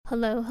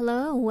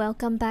Hello.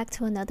 Welcome back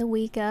to another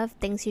week of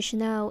Things You Should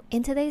Know.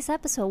 In today's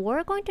episode,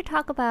 we're going to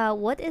talk about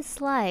what it's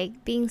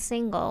like being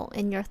single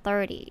in your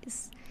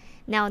 30s.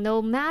 Now,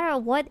 no matter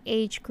what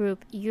age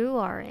group you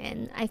are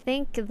in, I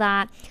think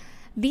that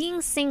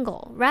being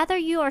single, rather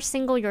you are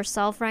single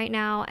yourself right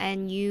now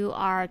and you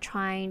are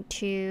trying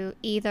to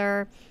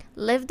either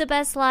live the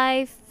best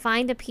life,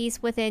 find the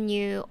peace within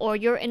you, or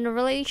you're in a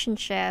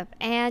relationship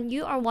and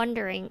you are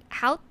wondering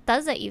how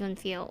does it even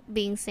feel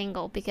being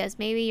single because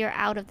maybe you're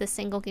out of the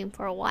single game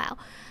for a while.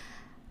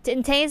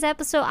 In today's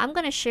episode, I'm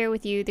going to share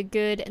with you the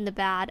good and the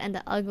bad and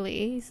the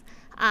uglies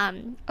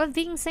of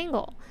being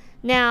single.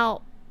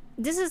 Now,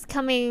 this is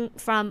coming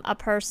from a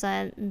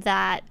person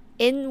that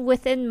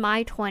within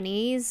my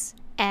 20s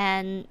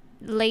and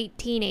late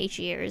teenage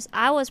years,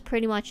 I was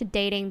pretty much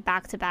dating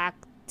back to back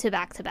to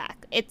back to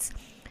back. It's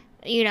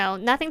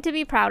nothing to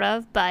be proud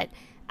of, but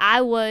I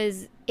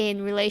was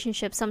in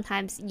relationships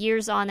sometimes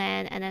years on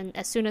end, and then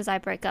as soon as I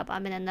break up,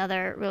 I'm in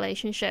another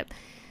relationship.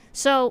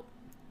 So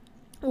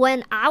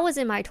when I was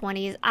in my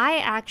 20s, I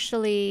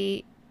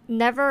actually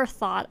never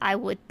thought I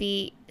would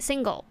be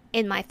single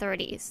in my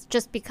 30s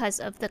just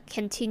because of the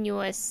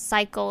continuous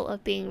cycle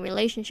of being in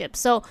relationships.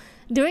 So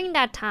during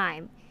that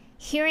time,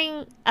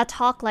 hearing a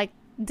talk like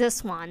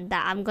this one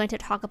that I'm going to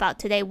talk about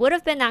today would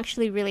have been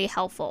actually really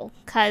helpful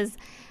because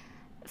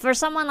for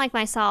someone like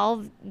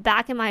myself,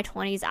 back in my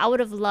 20s, I would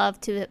have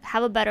loved to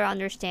have a better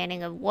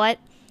understanding of what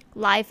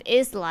life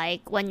is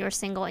like when you're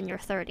single in your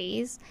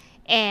 30s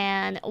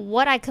and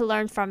what I could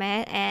learn from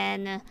it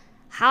and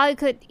how I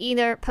could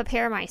either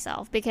prepare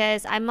myself.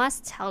 Because I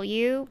must tell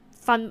you,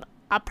 from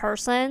a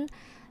person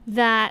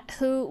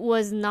who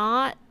was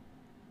not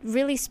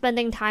really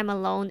spending time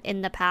alone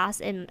in the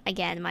past, in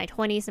again, my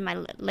 20s and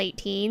my late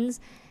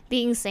teens,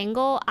 being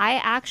single, I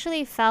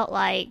actually felt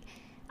like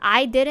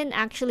I didn't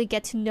actually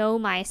get to know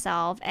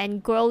myself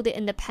and grow the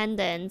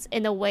independence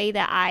in a way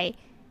that I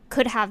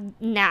could have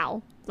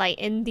now. Like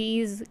in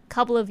these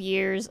couple of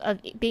years of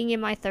being in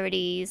my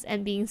 30s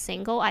and being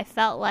single, I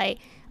felt like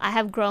I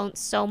have grown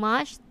so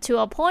much to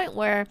a point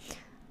where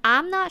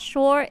I'm not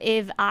sure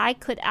if I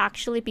could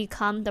actually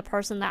become the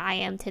person that I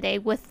am today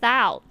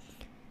without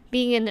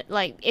being in,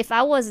 like, if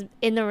I was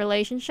in a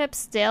relationship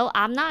still,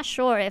 I'm not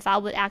sure if I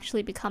would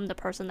actually become the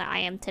person that I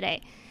am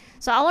today.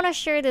 So I want to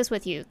share this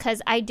with you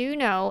because I do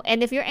know,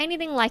 and if you're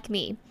anything like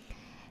me,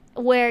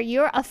 where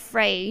you're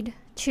afraid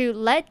to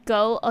let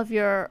go of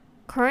your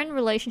current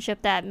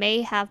relationship that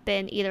may have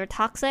been either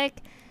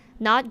toxic,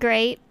 not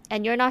great,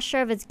 and you're not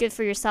sure if it's good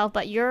for yourself,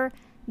 but you're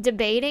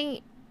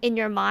debating in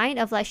your mind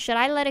of like, should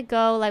I let it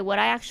go? Like, would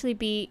I actually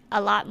be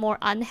a lot more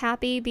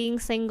unhappy being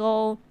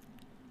single?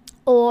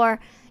 Or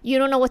you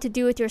don't know what to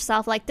do with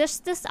yourself. Like, there's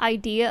this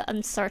idea,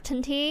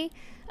 uncertainty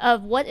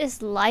of what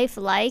is life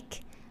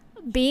like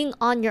being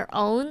on your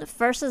own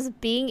versus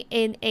being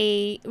in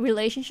a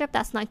relationship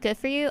that's not good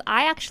for you.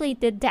 I actually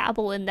did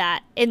dabble in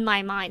that in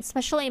my mind,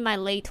 especially in my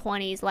late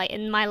 20s. Like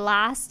in my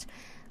last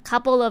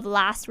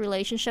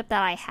relationship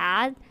that I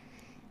had,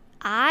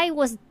 I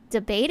was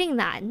debating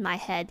that in my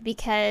head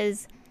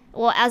because,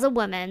 well, as a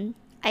woman,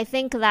 I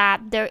think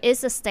that there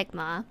is a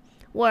stigma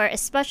where,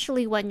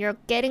 especially when you're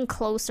getting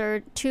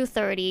closer to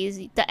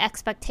 30s, the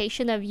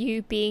expectation of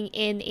you being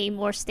in a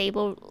more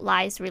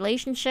stabilized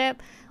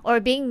relationship or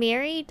being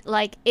married,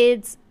 like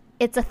it's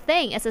a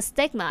thing, it's a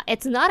stigma.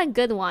 It's not a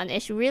good one.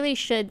 It really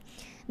should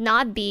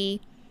not be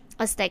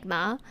a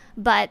stigma.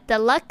 But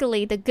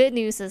luckily, the good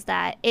news is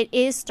that it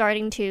is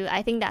starting to,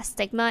 I think that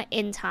stigma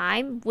in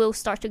time will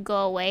start to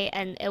go away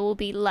and it will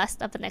be less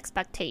of an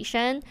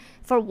expectation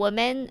for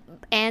women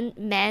and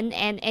men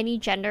and any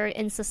gender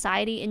in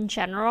society in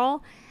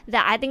general,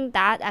 that I think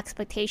that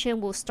expectation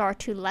will start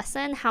to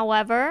lessen.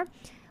 However,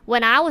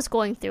 when I was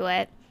going through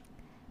it,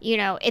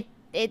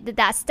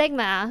 that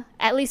stigma,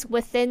 at least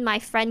within my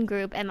friend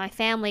group and my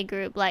family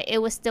group, like it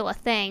was still a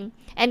thing.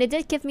 And it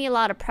did give me a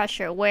lot of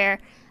pressure where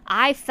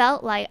I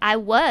felt like I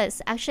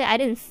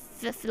didn't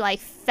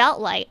felt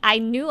like I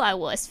knew I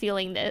was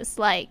feeling this.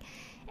 Like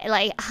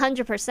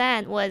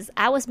 100%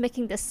 I was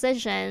making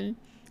decisions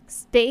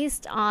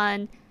based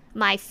on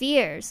my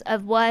fears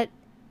of what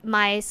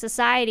my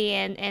society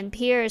and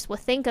peers would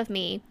think of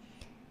me,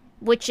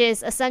 which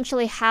is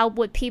essentially how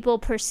would people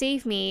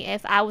perceive me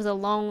if I was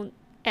alone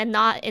and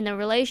not in a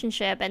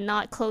relationship and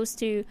not close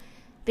to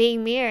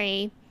being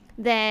married,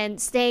 than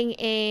staying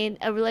in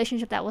a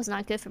relationship that was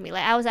not good for me.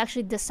 Like I was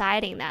actually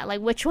deciding that, like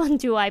which one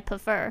do I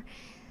prefer?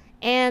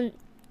 And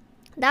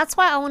that's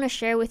why I want to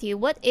share with you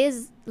what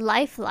is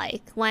life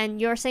like when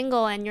you're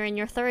single and you're in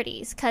your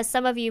 30s, because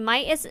some of you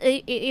might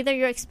either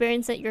you're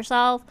experiencing it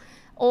yourself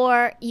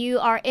or you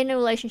are in a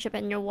relationship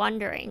and you're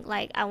wondering.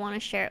 Like I want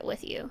to share it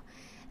with you.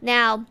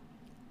 Now,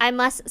 I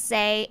must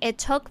say it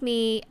took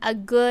me a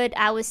good,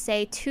 I would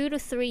say 2 to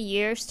 3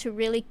 years to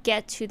really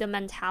get to the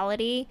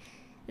mentality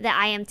that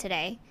I am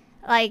today.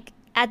 Like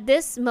at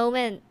this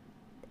moment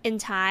in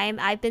time,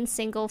 I've been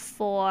single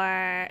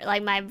for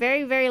like my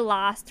very, very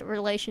last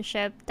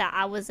relationship that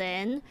I was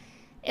in.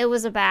 It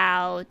was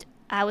about,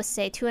 I would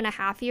say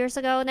 2.5 years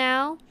ago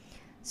now.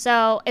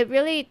 So it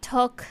really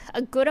took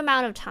a good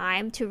amount of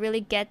time to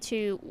really get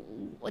to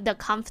the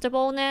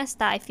comfortableness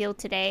that I feel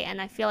today,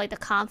 and I feel like the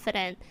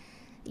confidence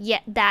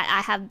yet that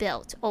I have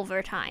built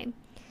over time.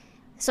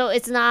 So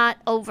it's not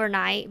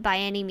overnight by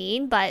any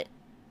mean, but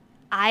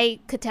I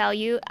could tell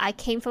you I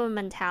came from a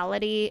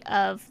mentality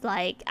of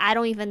like, I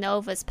don't even know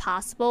if it's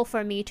possible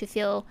for me to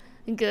feel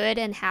good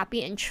and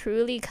happy and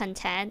truly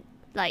content,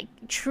 like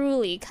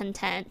truly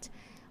content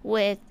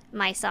with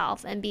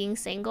myself and being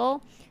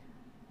single.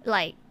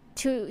 Like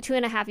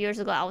 2.5 years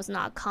ago, I was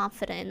not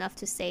confident enough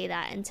to say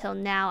that, until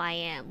now I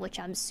am, which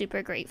I'm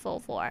super grateful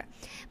for.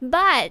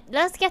 But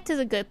let's get to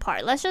the good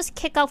part. Let's just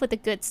kick off with the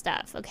good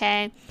stuff,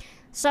 okay?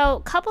 So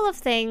a couple of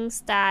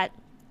things that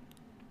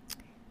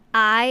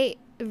I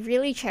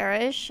really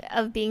cherish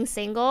of being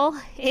single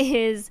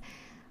is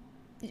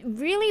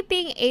really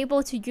being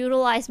able to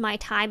utilize my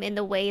time in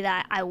the way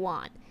that I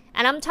want.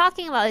 And I'm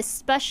talking about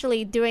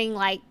especially during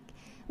like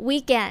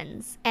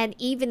weekends and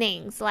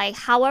evenings, like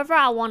however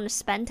I want to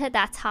spend it,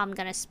 that's how I'm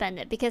gonna spend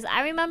it. Because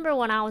I remember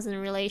when I was in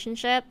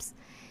relationships,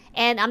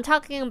 and I'm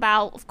talking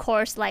about, of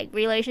course, like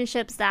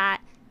relationships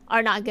that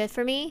are not good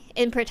for me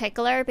in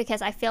particular,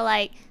 because I feel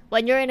like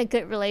when you're in a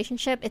good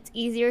relationship, it's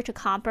easier to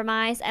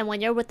compromise. And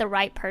when you're with the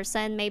right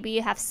person, maybe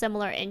you have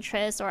similar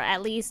interests, or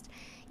at least,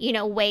 you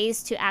know,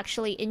 ways to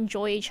actually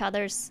enjoy each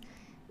other's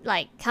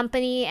like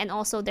company and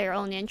also their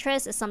own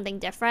interests is something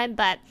different.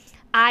 But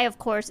I, of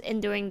course,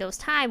 during those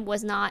time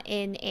was not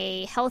in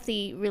a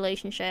healthy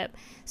relationship.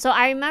 So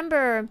I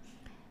remember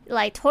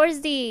like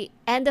towards the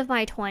end of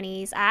my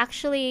 20s, I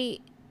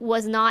actually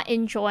was not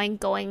enjoying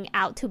going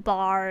out to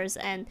bars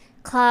and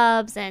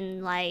clubs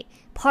and like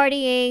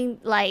partying.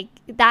 Like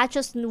that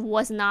just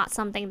was not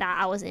something that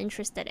I was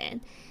interested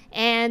in.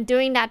 And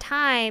during that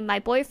time, my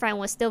boyfriend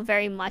was still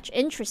very much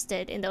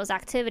interested in those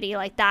activities.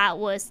 Like that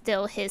was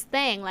still his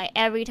thing. Like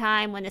every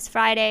time when it's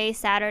Friday,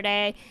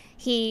 Saturday,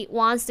 he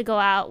wants to go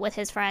out with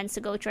his friends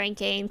to go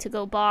drinking, to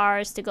go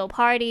bars, to go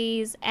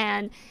parties.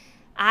 And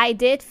I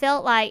did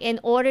feel like in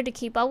order to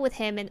keep up with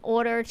him, in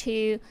order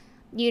to,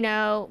 you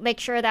know, make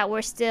sure that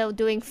we're still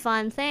doing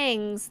fun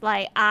things,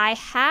 like I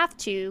have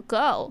to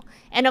go.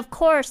 And of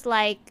course,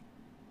 like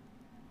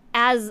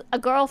as a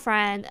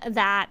girlfriend,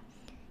 that,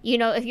 you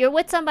know, if you're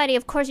with somebody,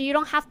 of course you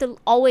don't have to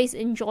always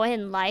enjoy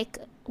and like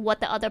what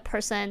the other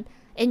person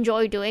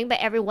enjoy doing, but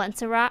every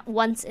once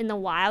in a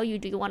while you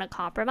do want to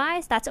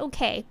compromise. That's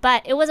okay.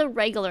 But it was a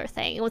regular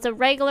thing. It was a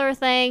regular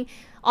thing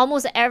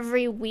almost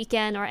every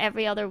weekend or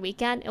every other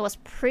weekend. It was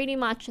pretty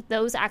much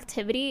those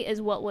activity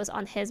is what was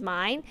on his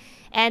mind.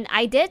 And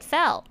I did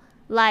feel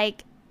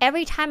like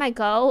every time I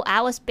go,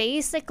 I was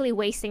basically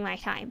wasting my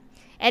time.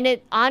 And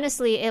it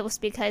was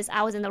because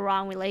I was in the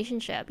wrong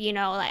relationship. You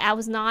know, like I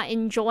was not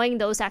enjoying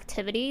those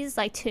activities.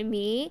 Like to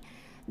me,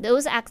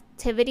 those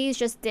activities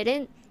just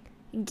didn't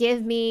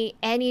give me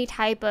any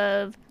type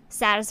of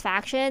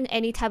satisfaction,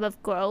 any type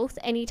of growth,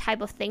 any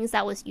type of things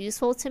that was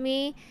useful to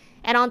me.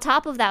 And on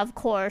top of that, of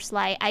course,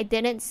 like I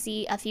didn't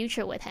see a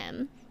future with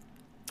him.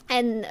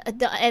 And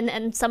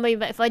somebody,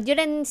 if I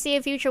didn't see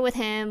a future with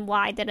him,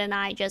 why didn't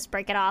I just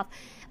break it off?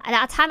 At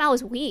that time, I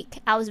was weak.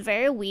 I was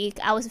very weak.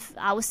 I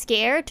was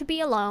scared to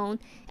be alone,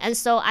 and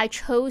so I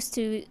chose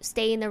to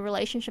stay in a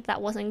relationship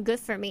that wasn't good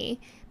for me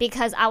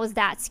because I was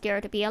that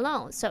scared to be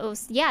alone. So it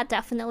was, yeah,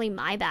 definitely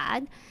my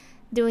bad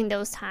during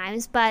those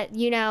times. But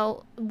you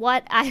know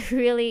what, I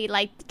really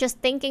like just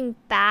thinking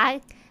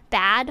back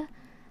at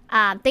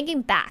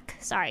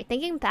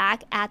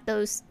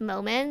those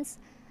moments.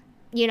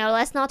 You know,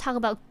 let's not talk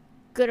about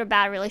good or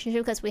bad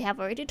relationship because we have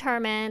already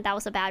determined that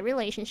was a bad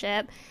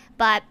relationship.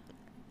 But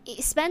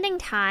spending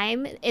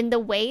time in the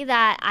way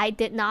that I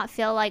did not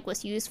feel like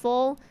was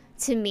useful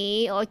to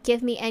me or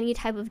give me any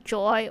type of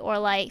joy or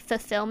like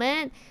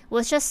fulfillment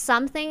was just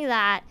something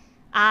that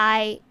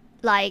I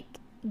like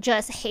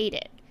just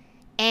hated.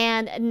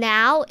 And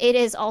now it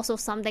is also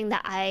something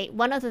that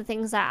one of the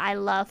things that I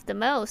love the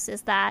most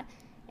is that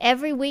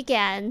every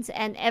weekend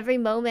and every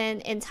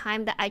moment in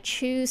time that I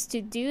choose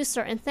to do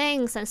certain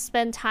things and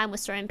spend time with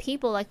certain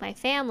people like my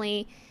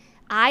family,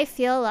 I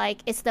feel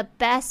like it's the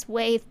best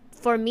way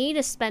for me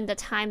to spend the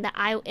time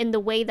in the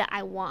way that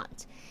I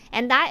want.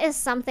 And that is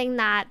something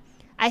that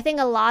I think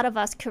a lot of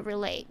us could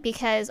relate,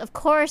 because of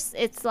course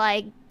it's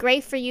like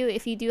great for you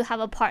if you do have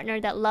a partner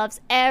that loves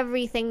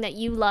everything that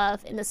you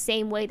love in the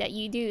same way that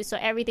you do. So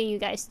everything you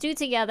guys do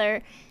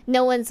together,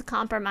 no one's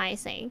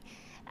compromising.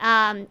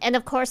 And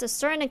of course, a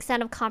certain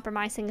extent of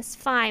compromising is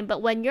fine.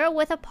 But when you're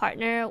with a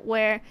partner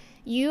where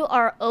you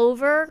are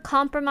over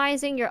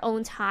compromising your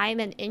own time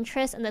and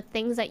interest and the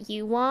things that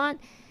you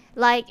want,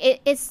 like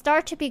it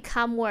starts to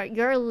become where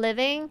you're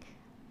living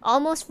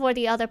almost for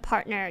the other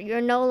partner. You're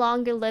no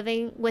longer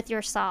living with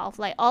yourself.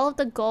 Like all of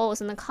the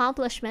goals and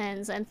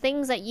accomplishments and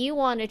things that you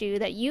want to do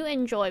that you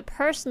enjoy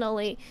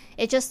personally,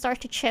 it just starts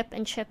to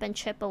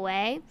chip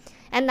away.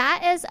 And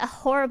that is a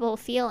horrible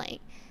feeling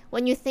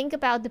when you think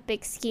about the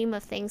big scheme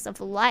of things of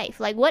life.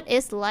 Like what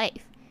is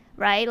life,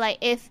 right?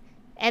 Like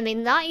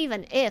not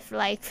even if,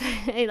 like,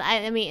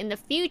 I mean, in the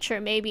future,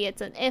 maybe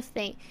it's an if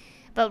thing.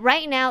 But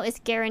right now, it's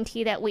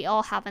guaranteed that we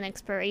all have an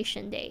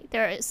expiration date.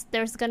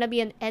 There's going to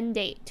be an end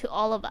date to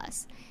all of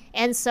us.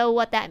 And so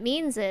what that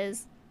means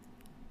is,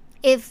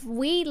 if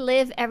we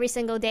live every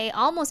single day,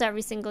 almost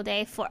every single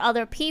day, for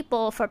other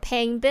people, for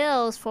paying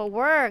bills, for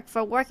work,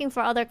 for working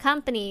for other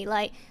company,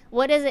 like,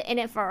 what is it in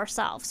it for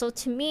ourselves? So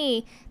to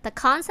me, the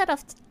concept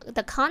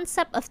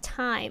of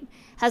time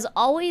has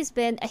always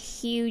been a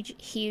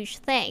huge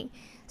thing.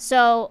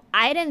 So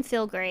I didn't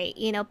feel great,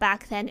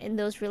 back then in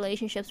those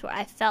relationships where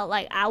I felt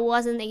like I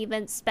wasn't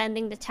even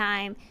spending the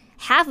time,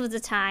 half of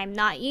the time,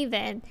 not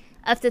even,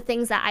 of the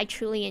things that I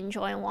truly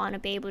enjoy and want to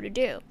be able to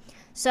do.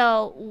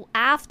 So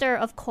after,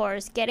 of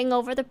course, getting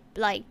over the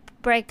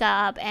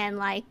breakup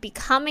and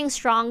becoming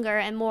stronger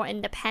and more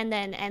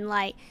independent and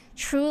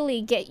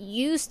truly get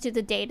used to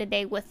the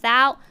day-to-day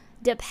without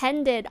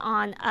dependent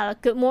on a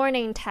good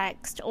morning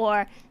text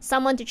or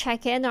someone to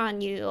check in on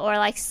you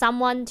or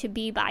someone to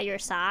be by your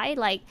side,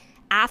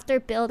 after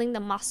building the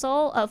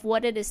muscle of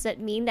what it is that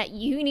mean that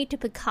you need to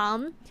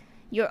become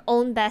your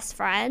own best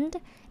friend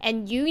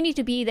and you need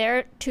to be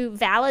there to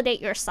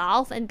validate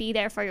yourself and be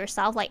there for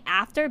yourself,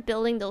 after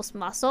building those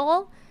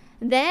muscle,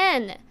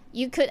 then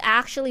you could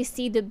actually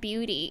see the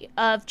beauty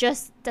of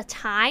just the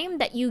time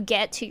that you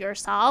get to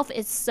yourself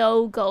is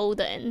so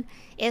golden.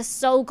 It's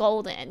so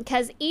golden.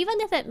 Because even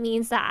if it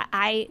means that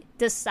I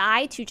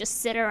decide to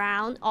just sit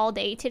around all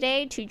day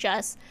today to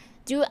just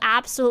do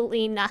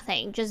absolutely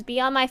nothing, just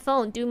be on my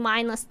phone, do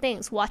mindless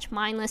things, watch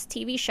mindless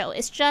TV show,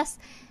 it's just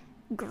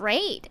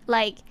great.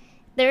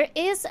 There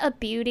is a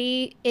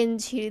beauty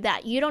into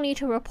that. You don't need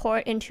to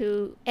report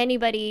into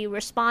anybody,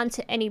 respond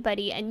to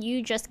anybody, and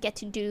you just get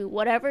to do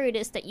whatever it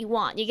is that you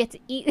want. You get to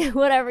eat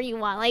whatever you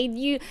want.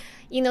 You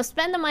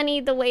spend the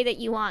money the way that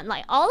you want.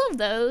 All of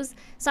those,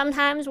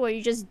 sometimes where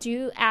you just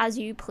do as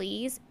you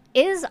please,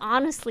 is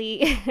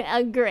honestly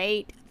a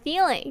great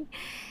feeling.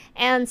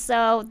 And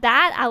so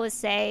that, I would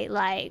say,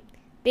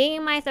 being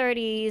in my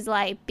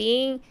 30s,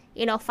 being,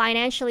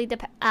 financially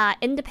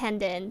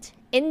independent,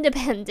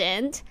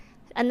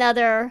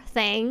 another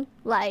thing,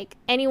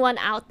 anyone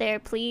out there,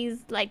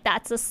 please,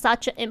 that's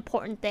such an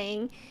important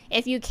thing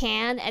if you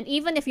can. And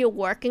even if you're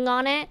working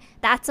on it,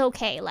 that's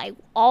okay.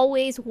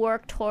 Always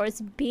work towards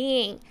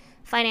being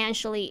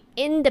financially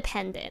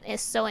independent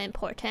is so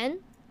important.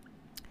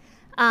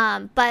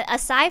 But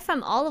aside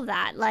from all of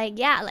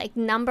that,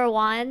 number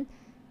one,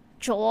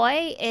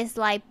 joy is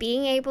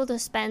being able to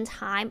spend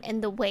time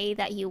in the way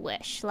that you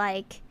wish.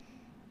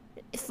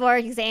 For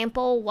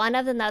example, one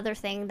of another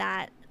thing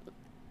that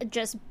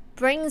just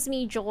brings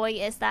me joy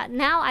is that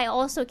now I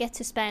also get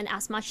to spend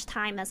as much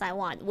time as I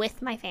want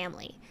with my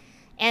family,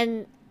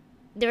 and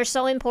they're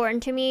so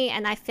important to me,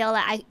 and I feel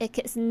that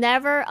it's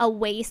never a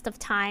waste of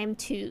time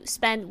to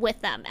spend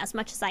with them as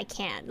much as I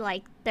can.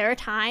 Their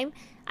time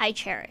I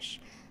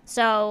cherish,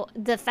 so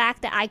the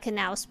fact that I can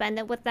now spend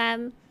it with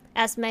them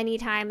as many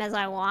time as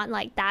I want,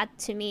 that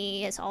to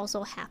me is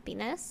also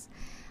happiness.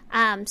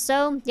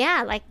 So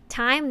yeah,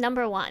 time,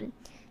 number one.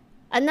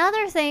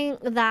 Another thing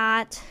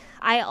that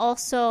I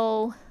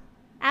also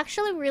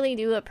actually really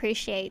do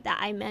appreciate that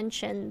I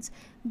mentioned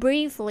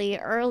briefly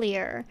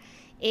earlier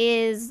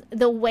is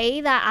the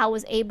way that I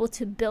was able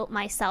to build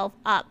myself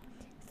up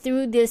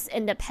through this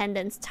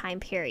independence time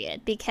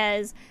period.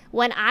 Because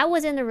when I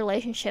was in a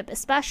relationship,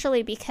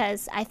 especially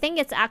because I think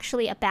it's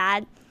actually a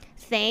bad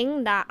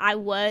thing that I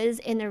was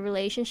in a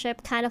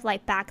relationship kind of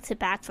back to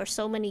back for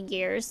so many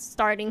years,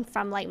 starting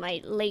from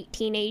my late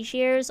teenage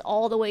years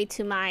all the way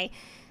to my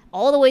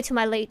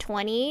late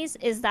 20s,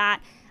 is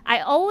that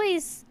I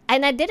always,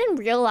 and I didn't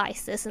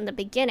realize this in the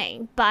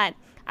beginning, but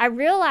I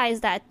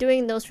realized that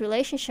during those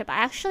relationships, I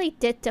actually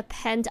did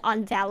depend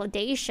on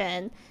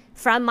validation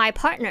from my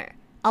partner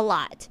a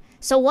lot.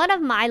 So one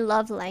of my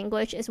love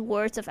language is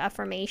words of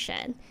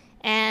affirmation.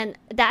 And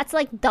that's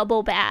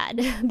double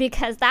bad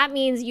because that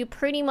means you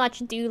pretty much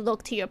do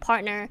look to your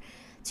partner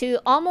to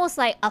almost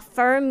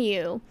affirm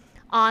you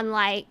on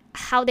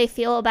how they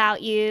feel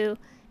about you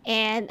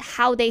and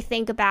how they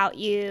think about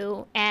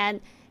you,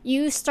 and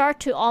you start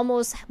to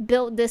almost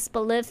build this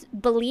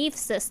belief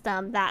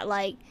system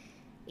that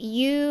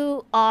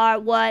you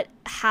are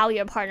how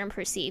your partner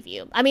perceive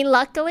you. I mean,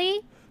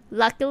 luckily,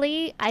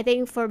 I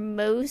think for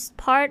most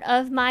part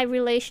of my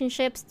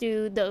relationships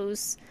through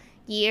those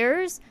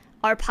years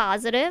are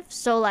positive.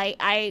 So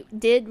I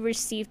did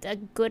receive a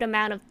good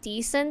amount of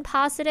decent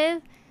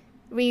positive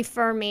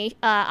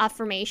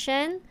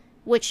affirmation,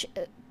 which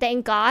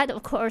thank God,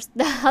 of course.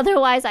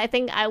 Otherwise, I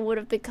think I would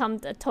have become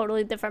a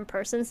totally different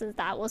person since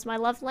that was my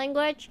love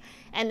language.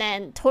 And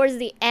then towards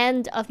the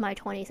end of my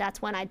 20s,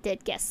 that's when I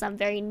did get some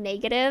very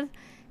negative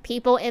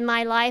people in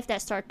my life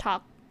that start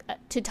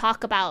to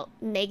talk about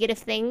negative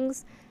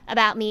things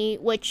about me,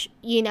 which,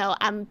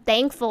 I'm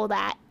thankful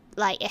that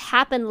it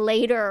happened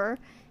later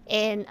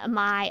in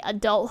my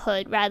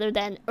adulthood rather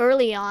than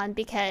early on,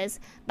 because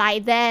by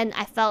then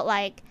I felt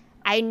like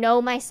I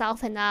know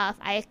myself enough,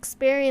 I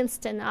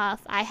experienced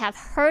enough, I have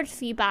heard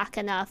feedback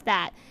enough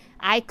that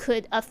I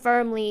could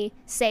firmly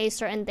say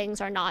certain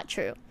things are not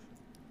true.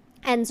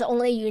 And it's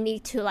only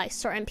unique to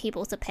certain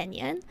people's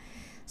opinion.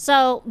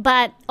 So,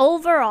 but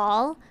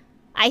overall,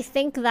 I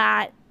think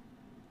that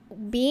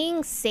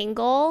being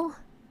single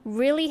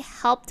really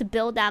helped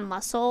build that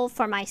muscle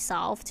for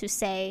myself to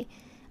say,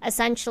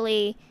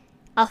 essentially,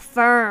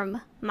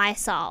 affirm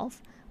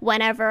myself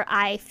whenever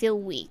I feel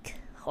weak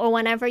or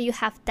whenever you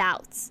have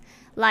doubts.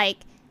 Like,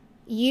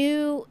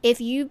 if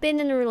you've been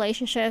in a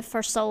relationship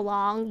for so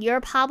long,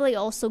 you're probably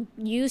also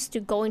used to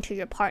going to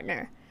your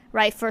partner,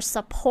 right, for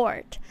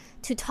support,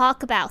 to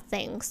talk about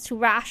things, to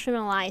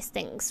rationalize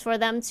things, for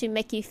them to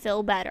make you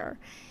feel better.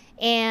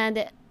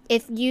 And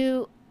if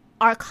you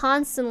are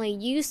constantly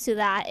used to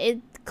that, it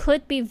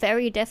could be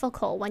very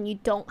difficult when you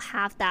don't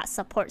have that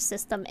support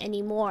system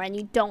anymore and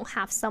you don't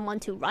have someone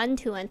to run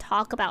to and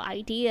talk about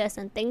ideas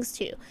and things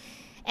to.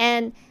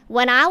 And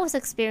when I was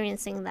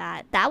experiencing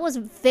that, that was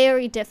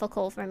very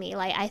difficult for me.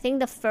 Like, I think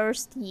the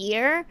first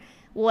year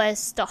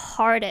was the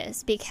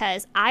hardest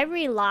because I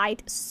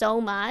relied so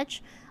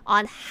much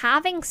on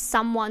having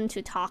someone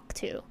to talk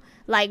to.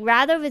 Like,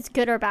 rather if it's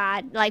good or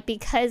bad, like,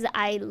 because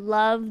I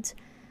loved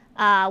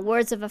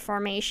words of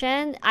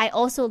affirmation, I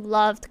also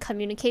loved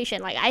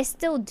communication. Like, I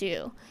still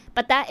do.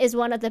 But that is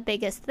one of the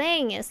biggest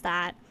thing, is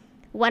that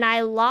when I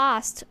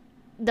lost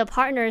the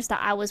partners that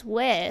I was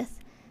with,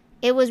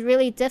 it was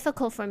really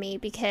difficult for me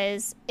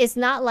because it's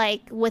not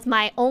like with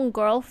my own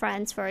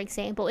girlfriends, for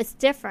example. It's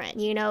different,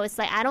 you know. It's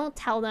like I don't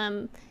tell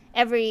them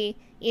every,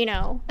 you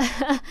know,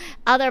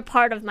 other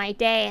part of my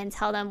day and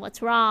tell them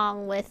what's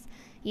wrong with,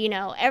 you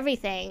know,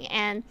 everything.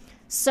 And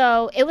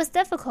so it was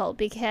difficult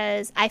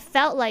because I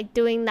felt like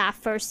doing that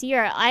first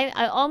year,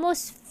 I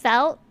almost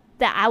felt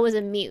that I was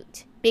a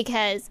mute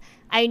because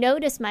I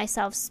noticed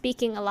myself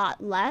speaking a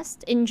lot less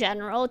in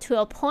general, to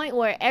a point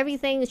where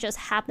everything just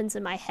happens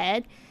in my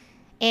head.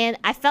 And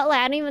I felt like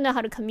I didn't even know how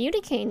to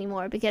communicate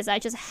anymore because I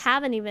just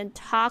haven't even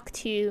talked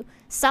to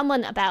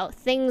someone about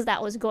things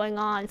that was going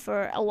on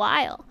for a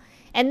while.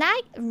 And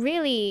that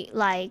really,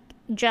 like,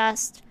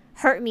 just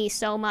hurt me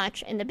so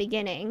much in the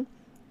beginning,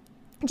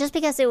 just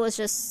because it was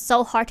just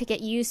so hard to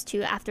get used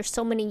to after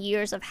so many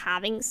years of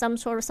having some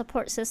sort of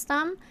support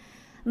system.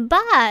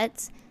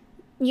 But,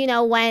 you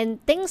know, when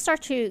things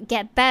start to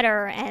get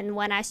better and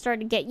when I started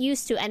to get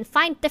used to and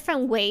find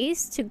different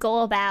ways to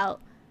go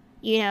about,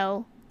 you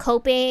know,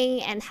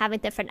 coping and having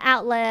different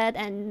outlet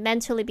and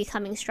mentally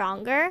becoming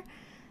stronger,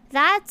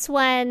 that's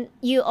when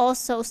you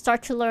also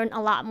start to learn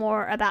a lot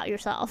more about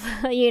yourself.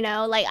 You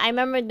know, like, I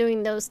remember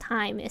during those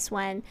times is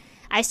when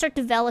I start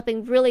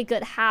developing really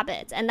good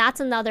habits. And that's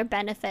another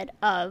benefit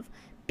of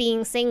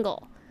being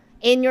single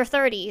in your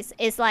 30s,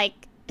 is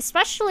like,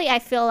 especially I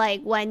feel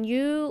like when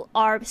you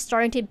are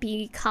starting to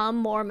become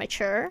more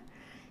mature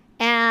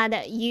and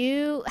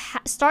you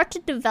start to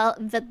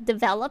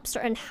develop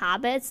certain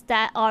habits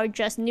that are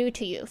just new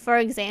to you. For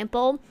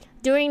example,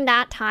 during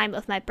that time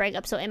of my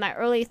breakup, so in my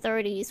early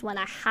 30s, when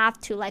I have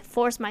to, like,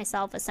 force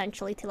myself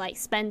essentially to, like,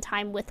 spend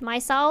time with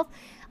myself,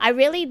 I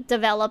really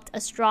developed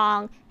a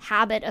strong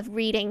habit of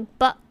reading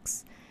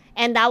books.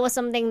 And that was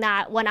something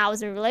that when I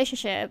was in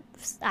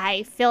relationships,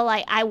 I feel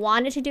like I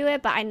wanted to do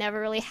it, but I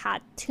never really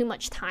had too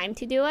much time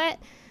to do it.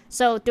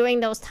 So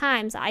during those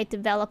times, I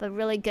developed a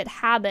really good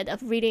habit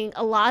of reading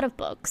a lot of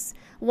books.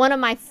 One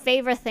of my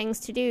favorite things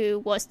to do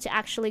was to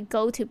actually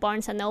go to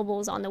Barnes &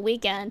 Nobles on the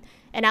weekend,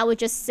 and I would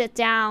just sit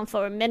down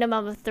for a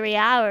minimum of 3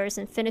 hours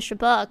and finish a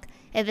book,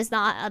 if it's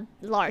not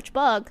a large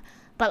book.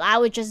 But I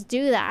would just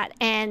do that.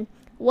 And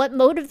what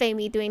motivated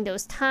me during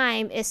those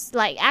times is,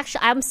 like,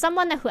 actually, I'm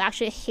someone who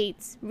actually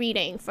hates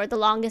reading for the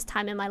longest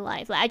time in my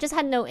life. Like, I just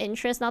had no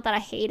interest. Not that I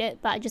hate it,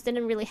 but I just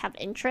didn't really have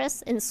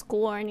interest in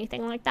school or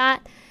anything like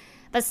that.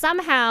 But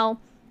somehow,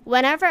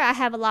 whenever I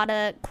have a lot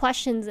of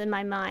questions in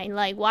my mind,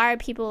 like, why are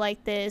people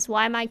like this?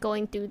 Why am I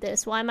going through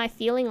this? Why am I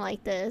feeling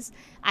like this?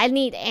 I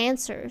need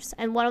answers.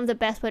 And one of the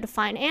best way to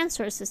find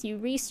answers is you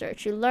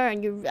research, you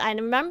learn. I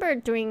remember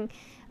during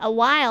a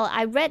while,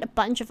 I read a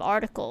bunch of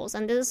articles.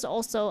 And this is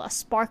also a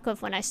spark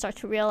of when I start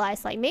to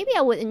realize, like, maybe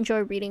I would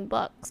enjoy reading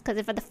books. Because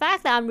if the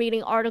fact that I'm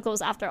reading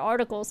articles after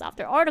articles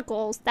after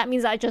articles, that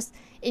means I just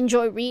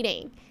enjoy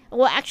reading.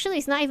 Well, actually,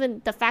 it's not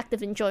even the fact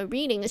of enjoy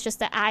reading. It's just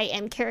that I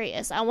am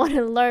curious. I want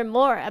to learn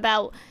more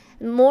about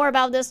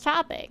this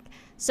topic.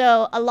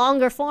 So a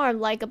longer form,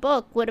 like a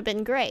book, would have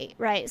been great,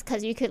 right?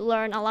 Because you could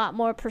learn a lot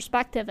more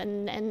perspective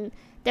and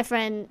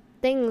different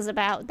things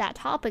about that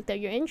topic that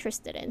you're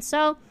interested in.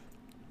 So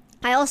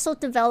I also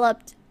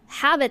developed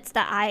habits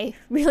that I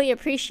really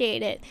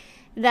appreciated,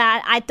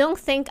 that I don't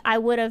think I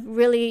would have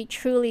really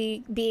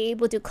truly be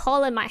able to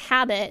call it my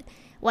habit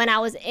when I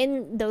was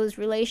in those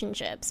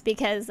relationships.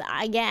 Because,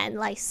 again,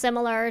 like,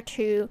 similar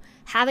to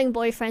having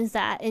boyfriends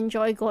that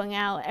enjoy going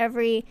out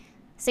every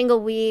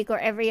single week or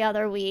every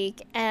other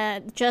week,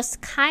 and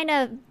just kind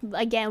of,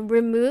 again,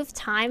 remove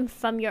time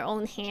from your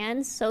own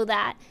hands, so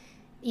that,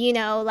 you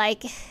know,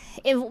 like,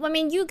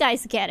 you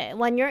guys get it.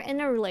 When you're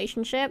in a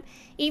relationship,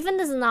 even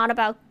this is not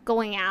about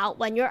going out,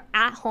 when you're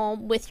at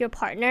home with your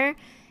partner,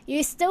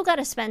 you still got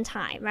to spend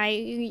time,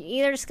 right? You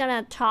either just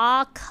gonna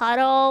talk,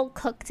 cuddle,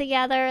 cook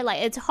together.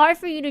 Like, it's hard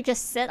for you to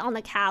just sit on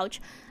the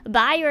couch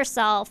by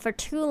yourself for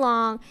too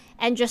long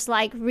and just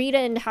like read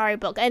an entire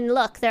book. And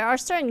look, there are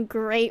certain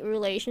great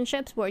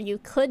relationships where you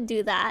could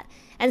do that,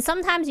 and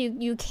sometimes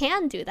you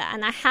can do that,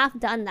 and I have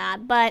done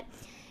that, but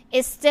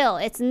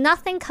it's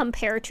nothing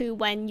compared to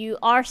when you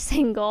are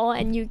single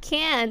and you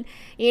can,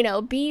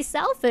 be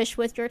selfish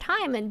with your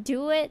time and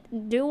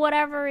do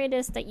whatever it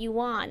is that you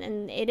want.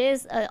 And it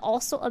is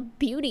also a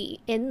beauty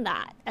in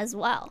that as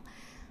well.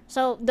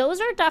 So those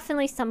are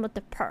definitely some of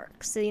the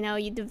perks.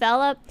 You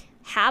develop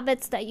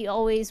habits that you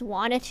always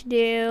wanted to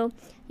do.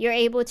 You're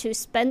able to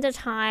spend the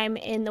time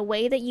in the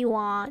way that you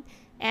want,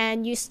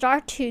 and you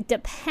start to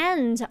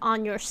depend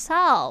on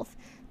yourself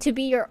to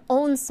be your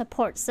own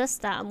support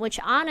system, which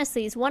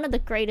honestly is one of the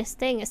greatest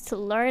things, is to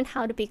learn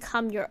how to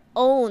become your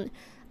own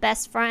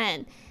best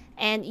friend.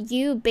 And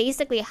you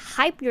basically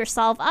hype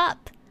yourself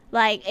up,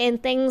 like in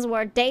things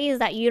where days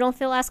that you don't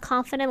feel as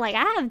confident. Like,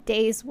 I have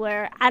days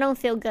where I don't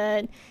feel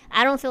good,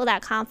 I don't feel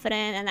that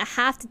confident, and I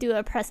have to do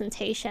a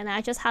presentation.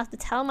 I just have to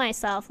tell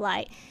myself,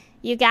 like,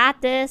 you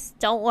got this,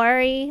 don't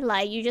worry.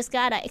 Like, you just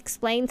gotta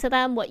explain to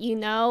them what you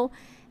know,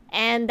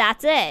 and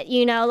that's it.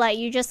 Like,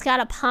 you just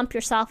gotta pump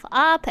yourself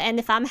up. And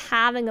if I'm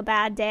having a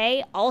bad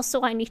day,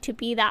 also I need to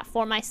be that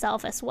for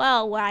myself as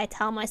well, where I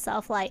tell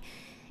myself, like,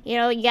 you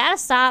gotta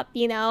stop,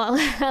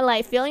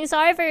 like feeling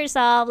sorry for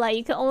yourself. Like,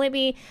 you can only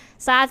be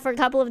sad for a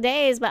couple of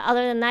days, but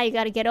other than that, you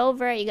gotta get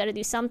over it. You gotta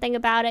do something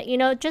about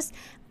it. Just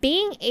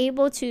being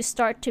able to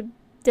start to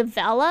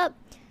develop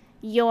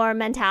your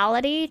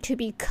mentality to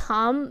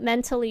become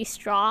mentally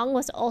strong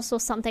was also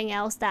something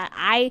else that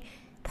I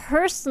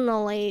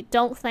personally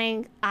don't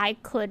think I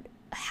could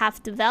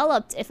have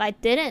developed if I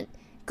didn't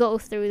go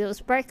through those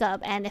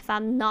breakups, and if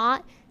I'm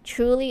not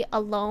truly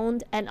alone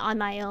and on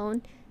my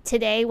own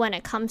today when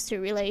it comes to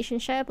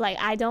relationship. Like,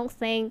 I don't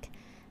think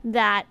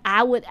that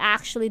I would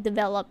actually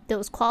develop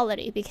those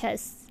qualities,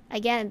 because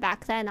again,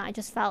 back then I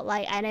just felt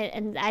like I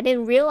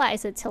didn't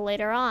realize it till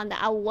later on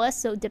that I was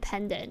so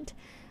dependent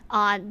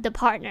on the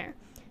partner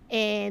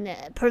in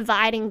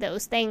providing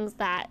those things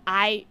that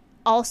I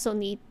also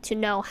need to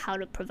know how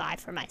to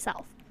provide for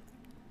myself.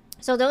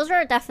 So those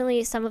are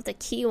definitely some of the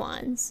key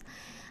ones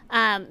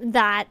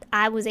that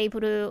I was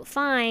able to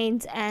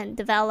find and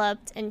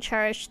developed and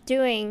cherished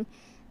during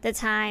the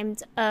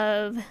times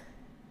of,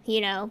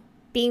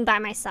 being by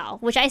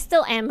myself, which I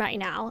still am right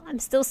now. I'm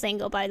still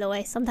single, by the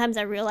way. Sometimes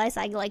I realize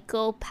I like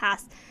go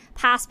past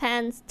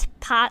tense,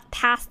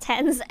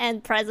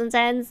 and present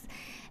tense.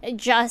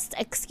 Just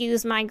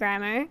excuse my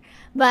grammar,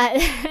 but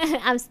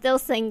I'm still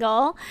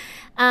single.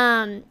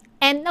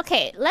 And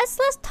okay, let's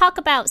talk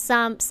about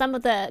some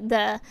of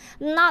the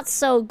not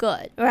so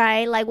good,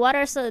 right? Like, what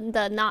are some of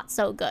the not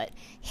so good?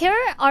 Here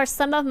are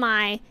some of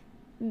my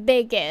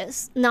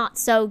biggest not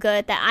so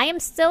good that I am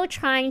still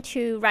trying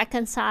to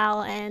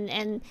reconcile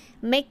and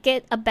make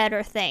it a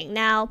better thing.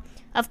 Now,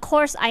 of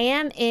course, I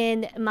am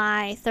in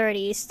my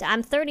 30s.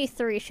 I'm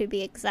 33 to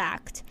be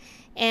exact.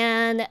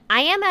 And I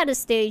am at a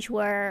stage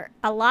where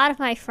a lot of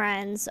my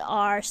friends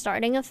are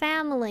starting a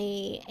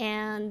family,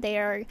 and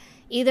they're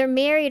either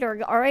married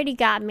or already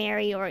got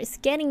married, or is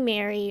getting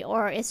married,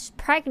 or is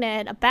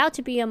pregnant, about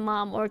to be a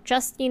mom, or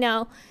just,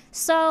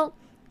 So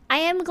I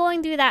am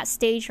going through that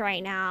stage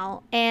right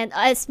now. And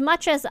as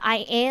much as I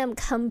am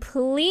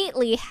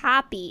completely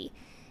happy,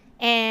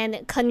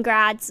 and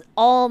congrats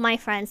all my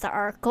friends that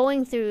are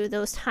going through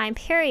those time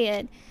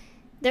period,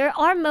 there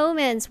are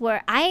moments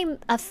where I'm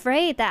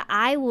afraid that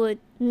I would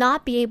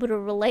not be able to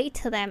relate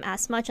to them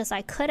as much as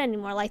I could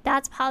anymore. Like,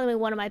 that's probably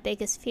one of my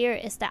biggest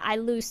fears, is that I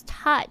lose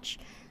touch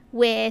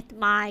with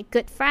my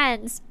good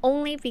friends,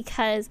 only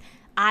because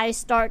I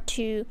start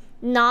to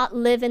not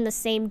live in the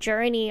same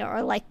journey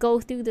or like go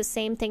through the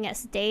same thing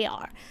as they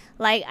are.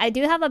 Like, I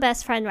do have a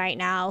best friend right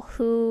now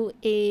who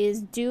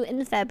is due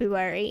in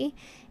February,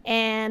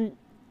 and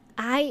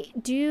I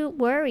do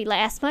worry,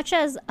 like, as much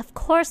as, of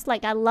course,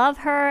 like, I love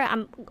her,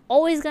 I'm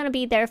always going to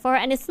be there for her.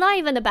 And it's not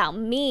even about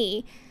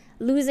me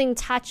losing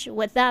touch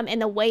with them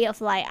in a way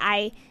of like,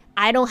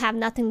 I don't have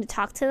nothing to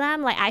talk to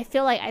them. Like, I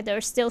feel like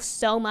there's still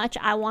so much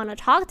I want to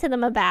talk to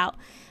them about,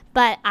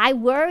 but I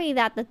worry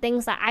that the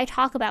things that I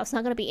talk about is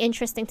not going to be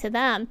interesting to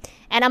them.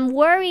 And I'm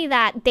worried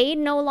that they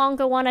no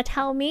longer want to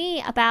tell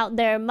me about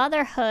their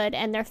motherhood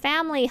and their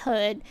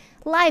familyhood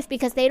life,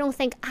 because they don't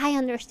think I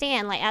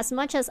understand. Like, as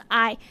much as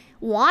I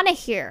want to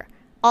hear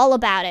all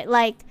about it,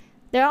 like,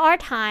 there are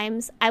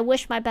times I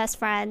wish my best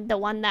friend, the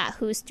one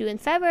who's due in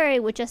February,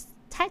 would just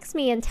text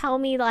me and tell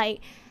me, like,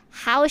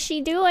 how is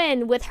she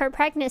doing with her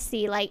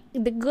pregnancy, like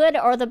the good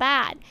or the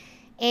bad.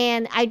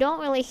 And I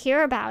don't really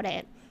hear about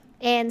it.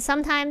 And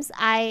sometimes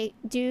I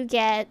do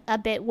get a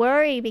bit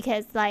worried,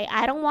 because like,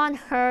 I don't want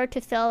her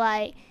to feel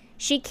like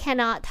she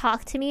cannot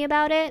talk to me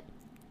about it,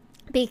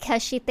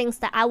 because she thinks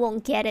that I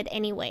won't get it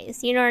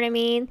anyways. You know what I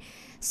mean?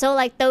 So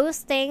like, those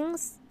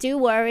things do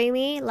worry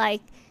me,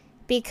 like,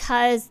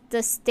 because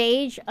the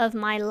stage of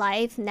my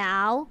life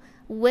now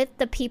with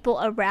the people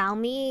around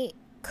me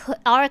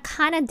are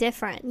kind of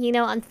different.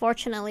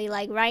 Unfortunately,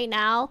 like right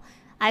now,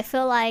 I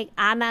feel like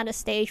I'm at a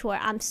stage where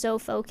I'm so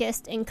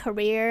focused in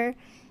career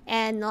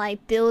and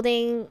like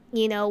building,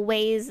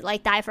 ways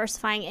like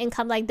diversifying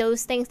income, like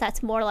those things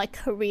that's more like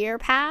career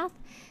path,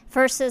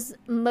 versus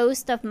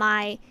most of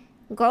my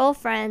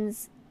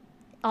girlfriends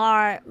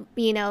are,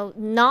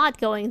 not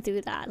going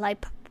through that.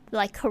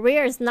 Like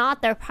career is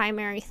not their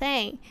primary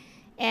thing,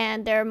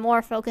 and they're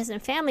more focused in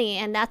family,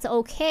 and that's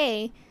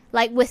okay.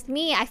 Like with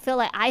me, I feel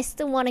like I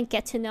still want to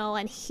get to know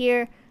and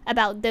hear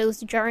about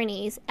those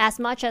journeys as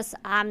much as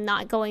I'm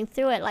not going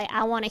through it. Like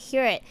I want to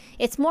hear it.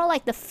 It's more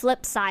like the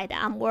flip side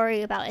that I'm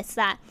worried about. It's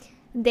that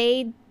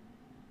they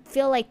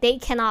feel like they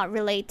cannot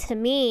relate to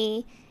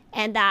me,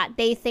 and that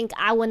they think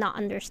I will not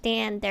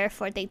understand,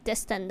 therefore they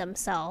distance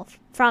themselves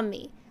from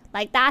me.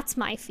 Like that's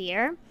my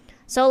fear.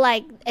 So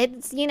like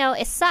it's,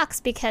 it sucks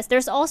because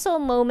there's also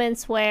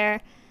moments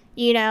where,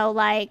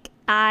 like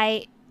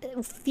I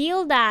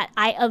feel that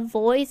I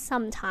avoid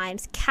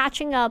sometimes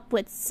catching up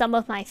with some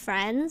of my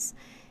friends,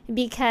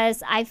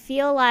 because I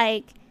feel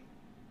like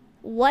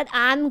what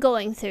I'm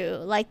going through,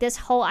 like this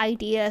whole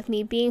idea of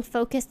me being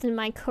focused in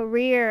my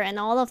career and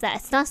all of that,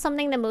 it's not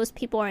something that most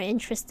people are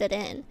interested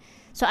in.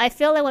 So I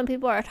feel like when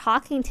people are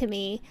talking to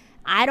me,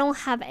 I don't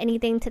have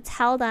anything to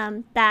tell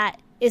them that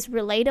is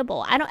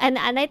relatable. And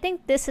I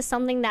think this is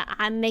something that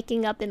I'm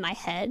making up in my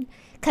head,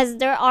 because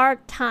there are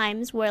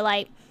times where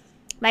like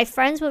my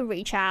friends would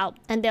reach out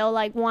and they'll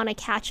like want to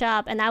catch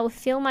up, and I would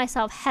feel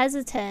myself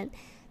hesitant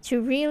to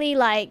really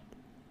like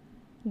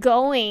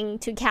going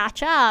to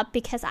catch up,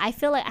 because I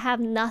feel like I have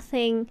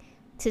nothing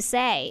to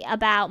say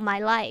about my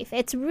life.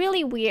 It's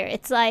really weird.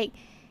 It's like,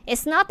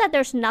 it's not that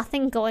there's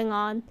nothing going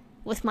on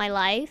with my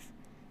life,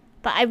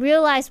 but I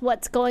realize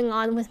what's going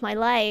on with my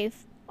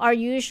life are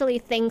usually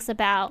things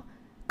about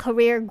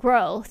career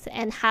growth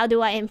and how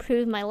do I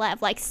improve my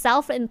life, like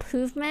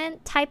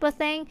self-improvement type of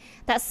thing,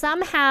 that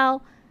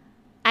somehow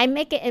I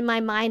make it in my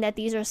mind that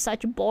these are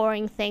such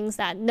boring things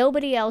that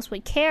nobody else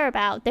would care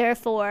about.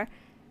 Therefore,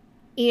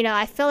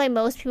 I feel like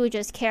most people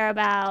just care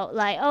about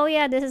like, oh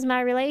yeah, this is my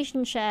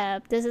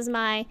relationship, this is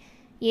my,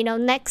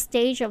 next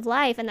stage of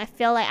life. And I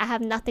feel like I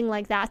have nothing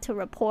like that to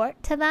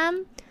report to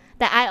them,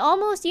 that I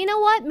almost,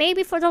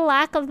 maybe for the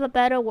lack of a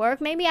better word,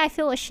 maybe I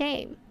feel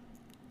ashamed,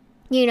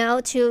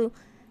 to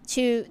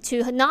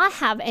not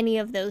have any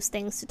of those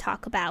things to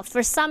talk about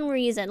for some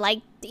reason.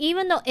 Like,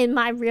 even though in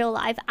my real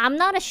life, I'm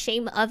not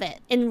ashamed of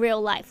it in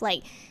real life.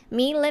 Like,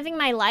 me living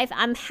my life,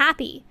 I'm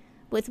happy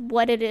with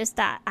what it is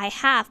that I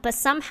have. But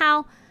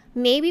somehow,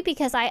 maybe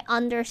because I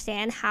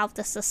understand how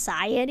the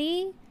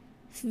society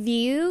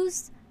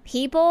views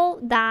people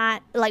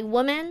that, like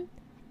women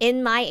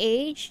in my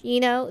age,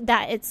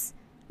 that it's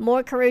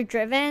more career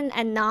driven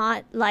and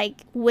not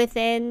like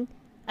within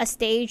a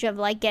stage of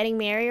like getting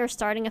married or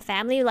starting a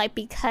family, like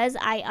because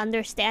I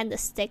understand the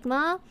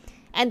stigma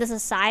and the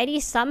society,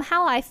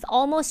 somehow I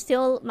almost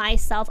feel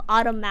myself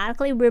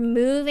automatically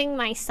removing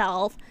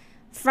myself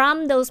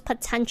from those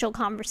potential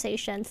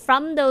conversations,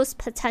 from those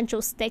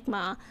potential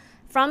stigma,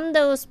 from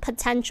those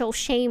potential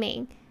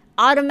shaming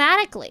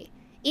automatically,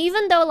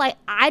 even though like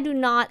I do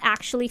not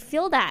actually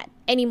feel that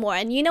anymore.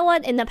 And you know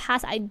what, in the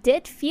past I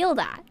did feel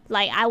that,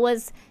 like I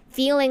was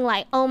feeling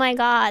like, oh my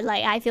god,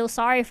 like I feel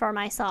sorry for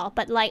myself,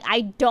 but like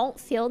I don't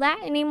feel that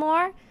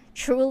anymore,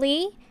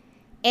 truly.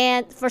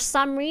 And for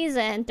some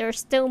reason, there's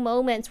still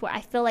moments where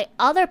I feel like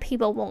other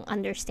people won't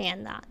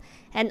understand that,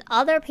 and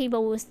other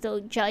people will still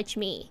judge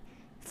me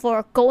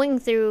for going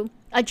through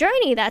a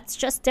journey that's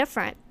just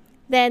different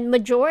than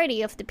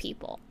majority of the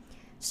people.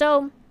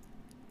 So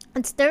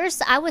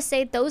I would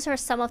say those are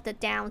some of the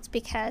downs,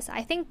 because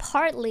I think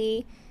part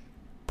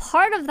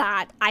of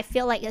that I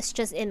feel like it's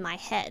just in my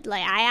head.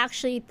 Like I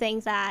actually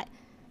think that,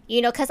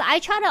 because I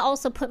try to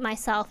also put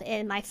myself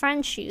in my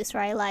friend's shoes,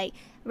 right? Like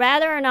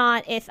rather or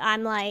not, if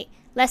I'm like,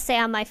 let's say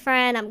I'm my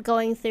friend, I'm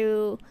going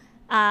through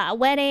a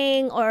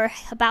wedding or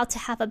about to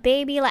have a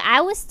baby, like I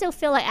would still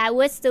feel like I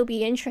would still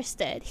be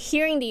interested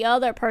hearing the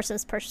other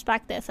person's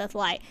perspective of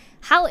like,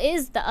 how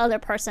is the other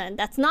person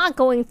that's not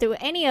going through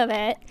any of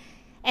it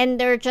and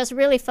they're just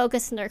really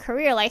focused on their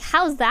career, like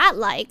how's that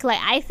like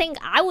I think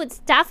I would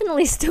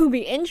definitely still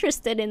be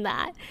interested in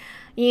that,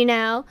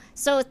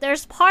 so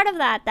there's part of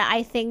that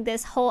I think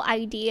this whole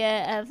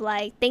idea of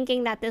like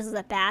thinking that this is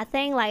a bad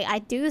thing, like I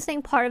do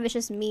think part of it's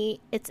just me,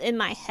 it's in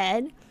my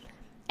head,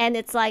 and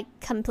it's like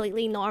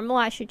completely normal.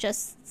 I should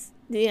just,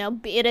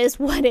 it is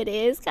what it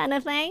is kind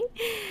of thing.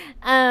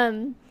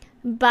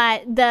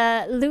 But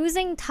the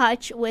losing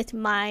touch with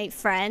my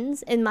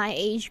friends in my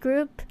age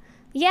group,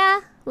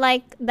 yeah,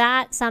 like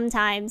that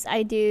sometimes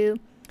I do,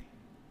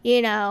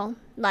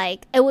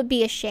 like it would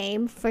be a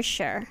shame for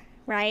sure,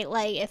 right?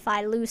 Like if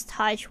I lose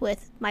touch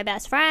with my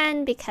best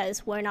friend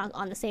because we're not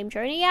on the same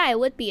journey, yeah, it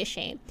would be a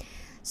shame.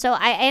 So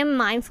I am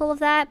mindful of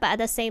that, but at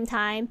the same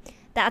time,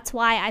 that's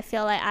why I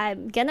feel like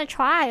I'm gonna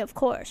try, of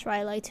course,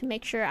 right? Like to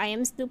make sure I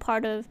am still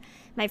part of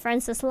my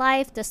friends'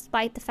 life,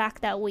 despite the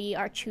fact that we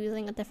are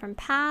choosing a different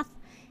path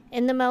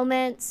in the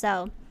moment.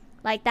 So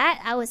like that,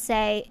 I would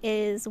say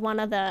is one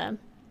of the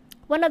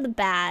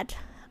bad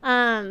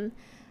And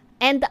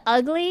the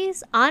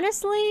uglies,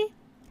 honestly,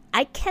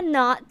 I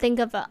cannot think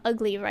of an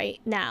ugly right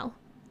now.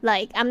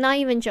 Like, I'm not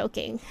even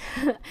joking.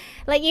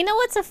 Like, you know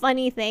what's a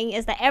funny thing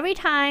is that every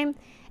time,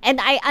 and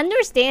I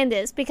understand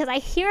this because I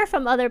hear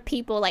from other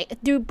people, like,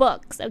 through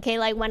books, okay?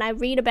 Like, when I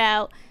read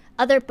about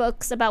other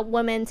books about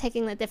women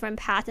taking a different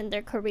path in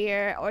their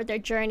career or their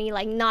journey,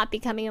 like not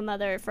becoming a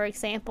mother, for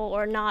example,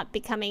 or not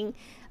becoming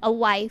a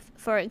wife,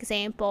 for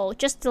example,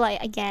 just to,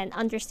 like, again,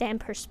 understand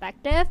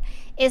perspective,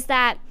 is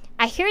that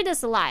I hear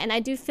this a lot, and I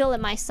do feel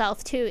it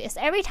myself too, is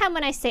every time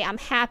when I say I'm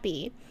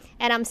happy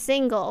and I'm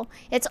single,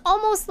 it's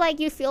almost like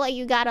you feel like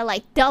you gotta,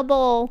 like,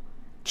 double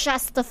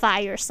justify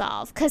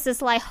yourself, because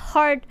it's, like,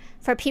 hard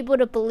for people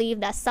to believe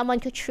that someone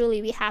could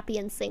truly be happy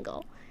and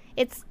single.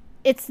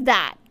 It's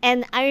that.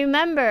 And I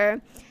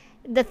remember,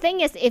 the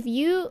thing is, if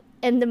you,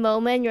 in the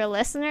moment, you're a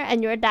listener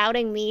and you're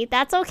doubting me,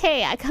 that's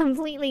okay. I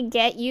completely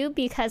get you,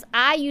 because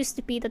I used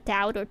to be the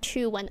doubter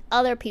too when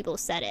other people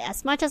said it.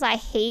 As much as I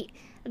hate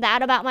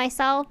that about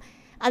myself,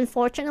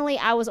 unfortunately,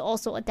 I was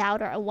also a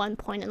doubter at one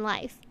point in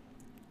life.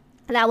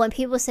 That when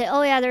people say,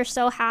 oh yeah, they're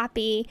so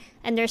happy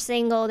and they're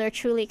single, they're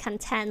truly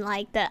content,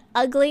 like, the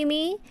ugly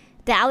me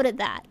doubted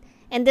that.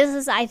 And this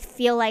is, I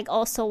feel like,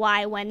 also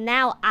why when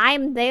now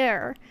I'm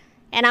there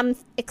and I'm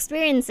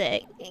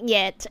experiencing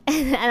it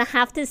and I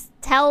have to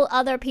tell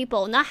other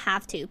people, not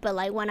have to, but,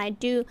 like, when I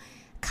do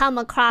come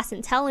across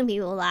and telling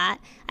people that,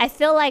 I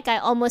feel like I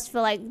almost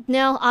feel like,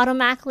 no,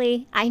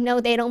 automatically, I know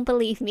they don't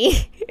believe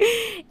me,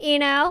 you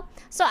know?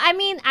 So, I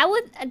mean,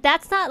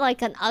 that's not,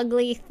 like, an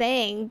ugly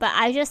thing, but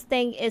I just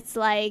think it's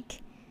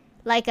like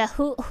a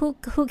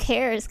who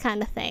cares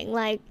kind of thing.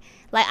 Like,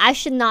 I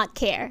should not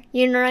care.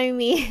 You know what I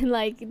mean?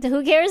 Like,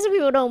 who cares if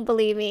people don't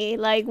believe me?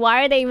 Like,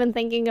 why are they even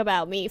thinking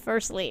about me,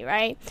 firstly,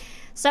 right?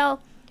 So,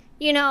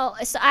 you know,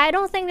 so I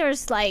don't think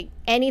there's, like,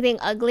 anything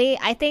ugly.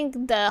 I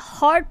think the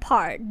hard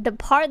part, the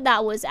part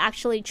that was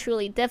actually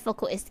truly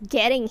difficult, is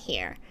getting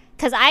here.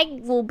 Because I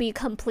will be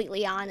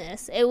completely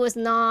honest, it was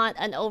not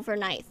an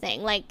overnight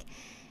thing. Like,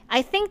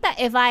 I think that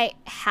if I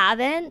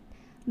haven't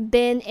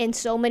been in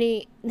so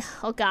many,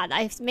 oh god,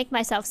 I make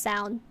myself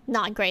sound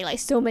not great, like,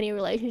 so many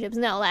relationships.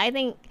 No, like, I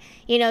think,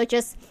 you know,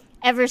 just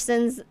ever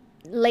since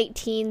late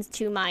teens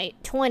to my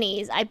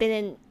 20s, I've been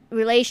in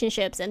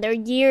relationships, and they're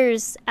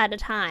years at a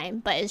time,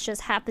 but it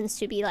just happens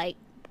to be, like,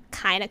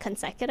 kind of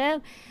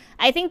consecutive.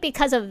 I think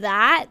because of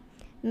that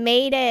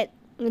made it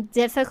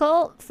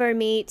difficult for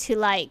me to,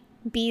 like,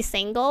 be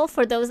single.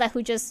 For those that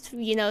who just,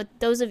 you know,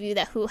 those of you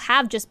that who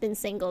have just been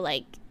single,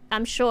 like,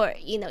 I'm sure,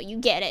 you know, you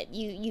get it,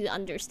 you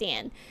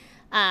understand.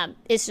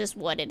 It's just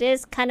what it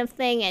is kind of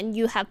thing, and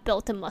you have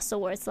built a muscle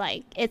where it's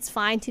like, it's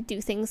fine to do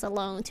things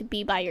alone, to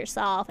be by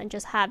yourself and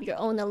just have your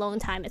own alone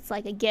time. It's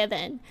like a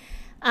given.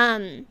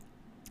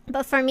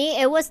 But for me,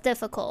 it was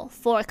difficult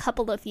for a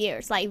couple of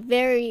years, like,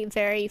 very,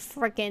 very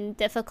freaking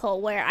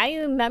difficult, where I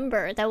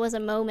remember there was a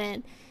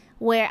moment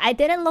where I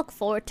didn't look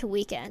forward to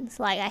weekends.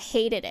 Like, I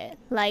hated it.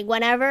 Like,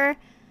 whenever,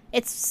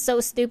 it's so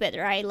stupid,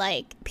 right?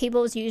 Like,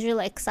 people's usually,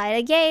 like,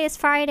 excited, yay, it's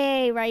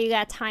Friday, right? You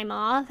got time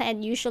off.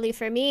 And usually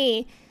for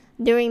me,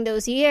 during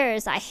those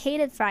years, I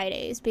hated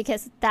Fridays,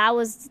 because that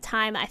was the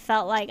time I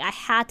felt like I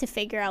had to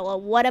figure out, well,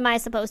 what am I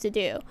supposed to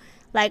do,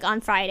 like,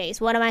 on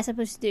Fridays? What am I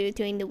supposed to do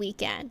during the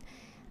weekend?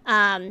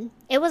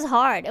 It was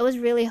hard. It was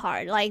really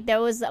hard. Like, there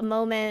was a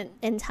moment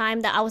in time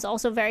that I was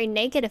also very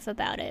negative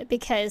about it,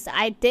 because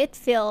I did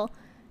feel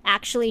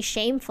actually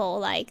shameful.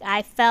 Like,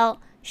 I felt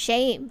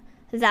shame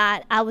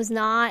that I was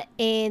not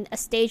in a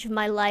stage of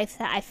my life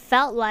that I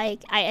felt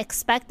like I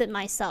expected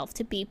myself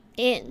to be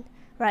in,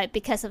 right?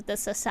 Because of the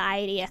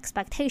society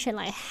expectation.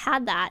 Like, I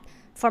had that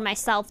for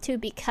myself too,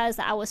 because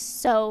I was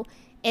so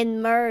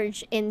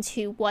immersed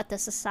into what the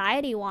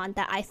society wanted,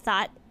 that I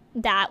thought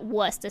that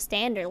was the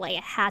standard. Like,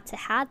 I had to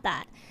have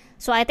that.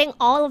 So I think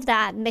all of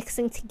that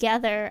mixing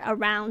together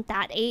around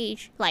that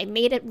age, like,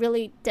 made it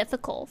really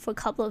difficult for a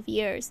couple of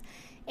years.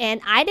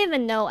 And I didn't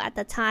even know at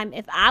the time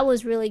if I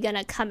was really going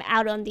to come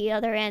out on the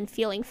other end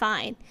feeling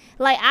fine.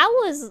 Like, I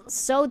was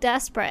so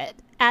desperate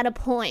at a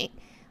point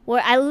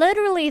where I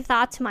literally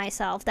thought to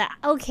myself that,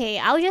 okay,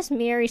 I'll just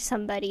marry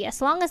somebody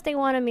as long as they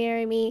want to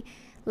marry me,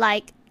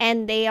 like,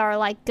 and they are,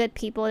 like, good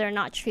people, they're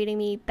not treating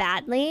me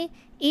badly.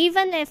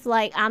 Even if,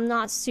 like, I'm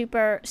not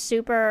super,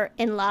 super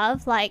in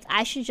love, like,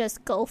 I should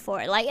just go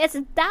for it. Like, it's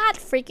that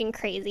freaking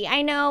crazy.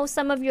 I know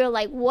some of you are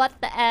like, what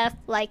the F?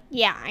 Like,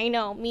 yeah, I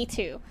know, me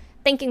too.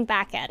 Thinking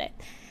back at it.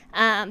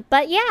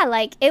 But yeah,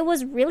 like, it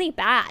was really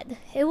bad.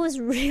 It was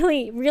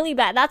really, really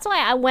bad. That's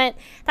why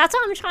that's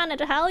what I'm trying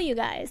to tell you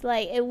guys.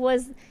 Like,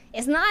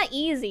 it's not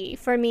easy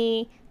for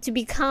me to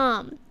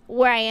become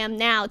where I am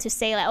now, to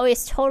say, like, oh,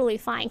 it's totally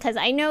fine. Because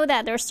I know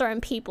that there are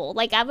certain people,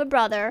 like, I have a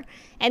brother,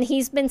 and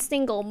he's been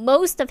single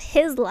most of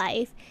his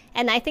life,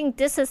 and I think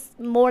this is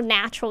more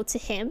natural to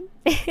him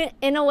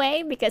in a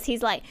way, because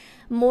he's, like,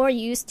 more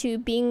used to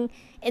being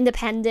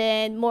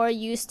independent, more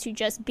used to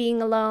just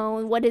being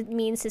alone, what it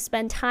means to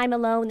spend time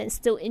alone and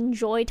still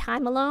enjoy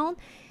time alone.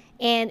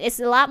 And it's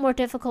a lot more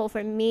difficult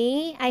for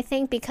me, I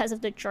think, because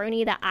of the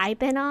journey that I've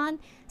been on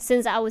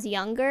since I was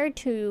younger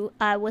to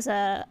I was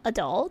a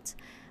adult.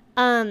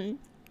 So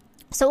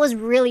it was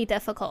really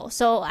difficult.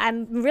 So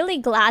I'm really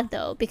glad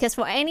though, because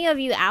for any of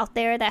you out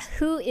there that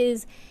who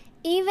is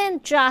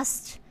even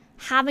just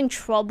having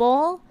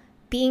trouble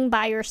being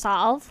by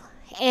yourself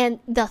and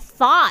the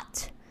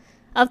thought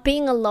of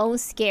being alone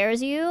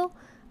scares you,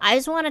 I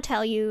just want to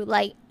tell you,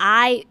 like,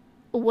 I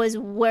was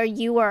where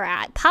you were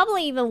at,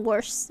 probably even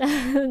worse,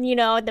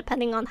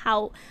 depending on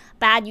how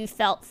bad you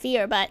felt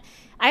fear. But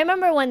I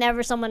remember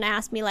whenever someone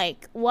asked me,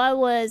 like, what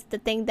was the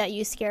thing that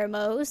you scare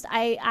most,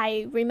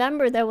 I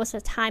remember there was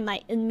a time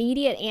my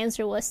immediate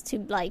answer was to,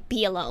 like,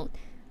 be alone.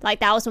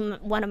 Like, that was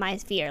one of my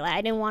fears. Like,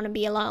 I didn't want to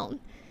be alone.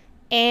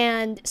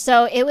 And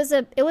so it was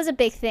a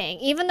big thing.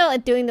 Even though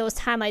during those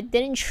time I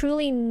didn't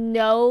truly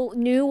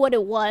knew what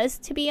it was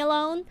to be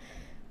alone,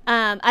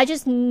 I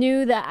just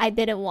knew that I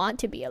didn't want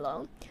to be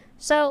alone.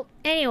 So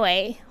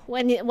anyway,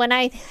 when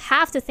I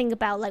have to think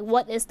about, like,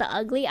 what is the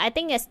ugly, I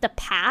think it's the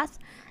path,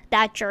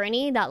 that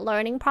journey, that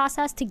learning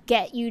process to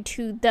get you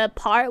to the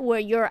part where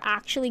you're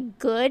actually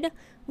good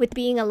with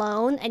being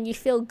alone and you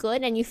feel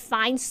good and you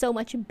find so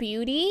much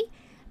beauty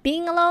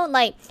being alone.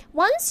 Like,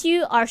 once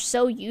you are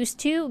so used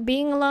to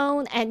being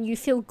alone and you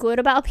feel good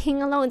about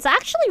being alone, it's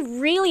actually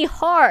really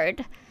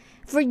hard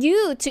for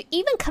you to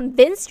even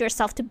convince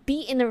yourself to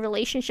be in a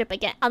relationship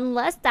again,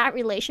 unless that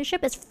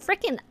relationship is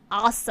freaking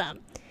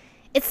awesome.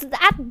 It's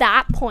at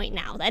that point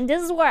now, and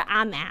this is where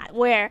I'm at,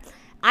 where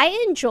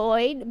I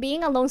enjoyed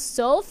being alone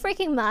so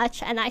freaking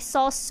much, and I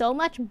saw so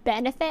much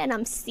benefit, and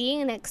I'm seeing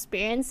and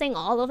experiencing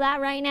all of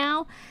that right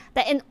now,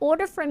 that in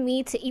order for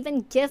me to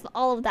even give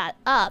all of that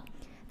up,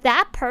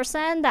 that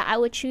person that I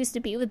would choose to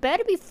be with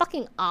better be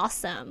fucking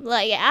awesome.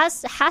 Like, it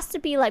has to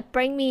be, like,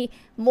 bring me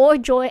more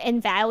joy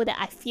and value that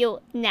I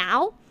feel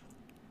now,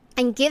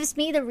 and gives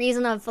me the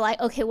reason of,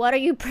 like, okay, what are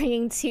you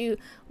bringing to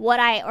what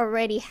I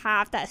already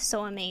have that's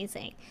so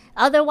amazing?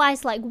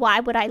 Otherwise, like,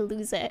 why would I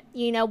lose it?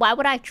 Why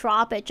would I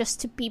drop it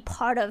just to be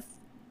part of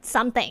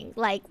something?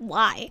 Like,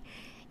 why?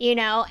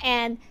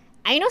 And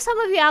I know some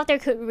of you out there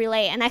could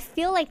relate, and I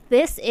feel like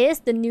this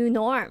is the new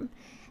norm.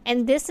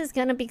 And this is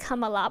going to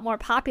become a lot more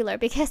popular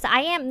because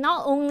I am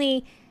not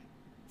only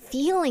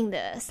feeling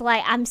this,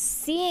 like, I'm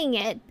seeing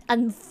it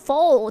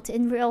unfold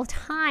in real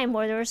time,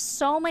 where there's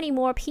so many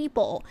more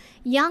people,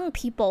 young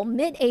people,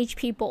 mid-aged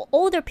people,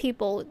 older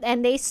people,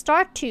 and they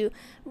start to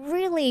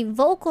really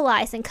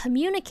vocalize and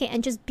communicate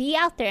and just be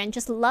out there and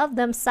just love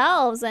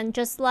themselves and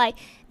just, like,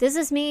 this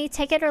is me,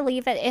 take it or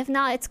leave it. If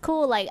not, it's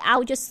cool. Like,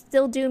 I'll just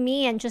still do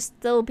me and just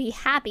still be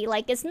happy.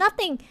 Like, it's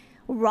nothing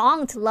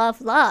wrong to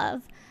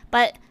love,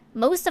 but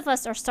most of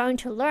us are starting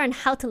to learn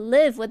how to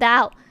live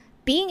without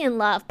being in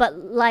love, but,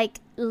 like,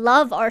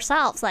 love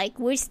ourselves. Like,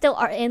 we still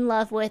are in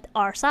love with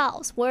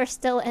ourselves. We're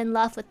still in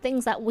love with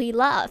things that we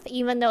love,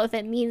 even though if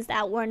it means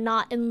that we're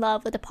not in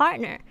love with a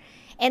partner.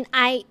 And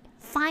I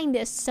find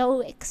this so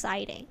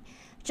exciting.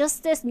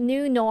 Just this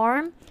new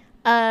norm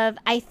of,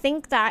 I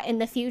think that in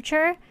the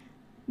future,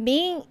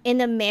 being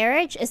in a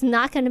marriage is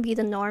not going to be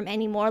the norm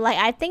anymore. Like,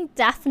 I think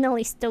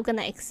definitely still going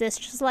to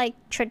exist, just like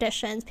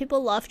traditions.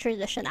 People love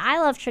tradition. I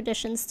love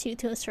traditions too,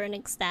 to a certain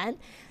extent.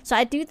 So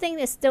I do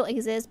think it still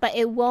exists, but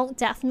it won't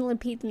definitely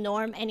be the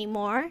norm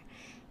anymore.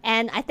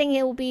 And I think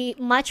it will be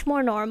much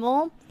more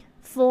normal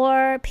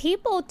for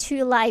people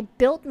to, like,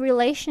 build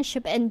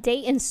relationship and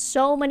date in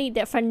so many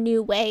different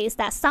new ways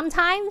that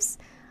sometimes,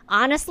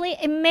 honestly,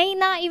 it may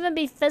not even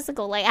be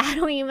physical. Like, I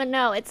don't even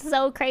know. It's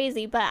so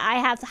crazy, but I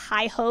have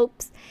high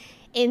hopes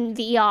in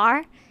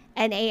VR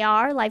and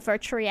AR, like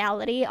virtual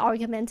reality,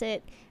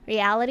 augmented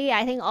reality.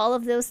 I think all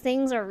of those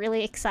things are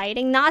really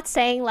exciting. Not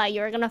saying, like,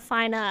 you're going to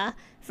find a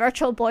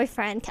virtual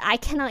boyfriend. I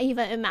cannot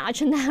even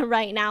imagine that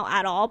right now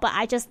at all. But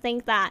I just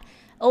think that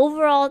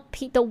overall,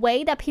 the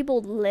way that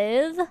people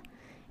live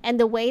and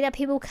the way that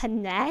people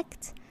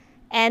connect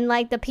and,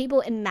 like, the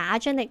people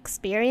imagine,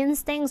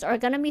 experience things are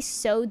going to be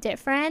so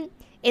different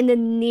in the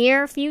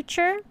near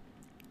future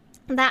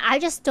that I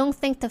just don't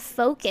think the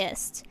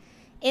focus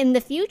in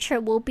the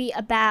future will be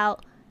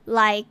about,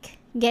 like,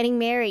 getting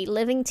married,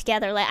 living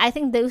together. Like, I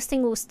think those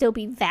things will still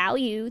be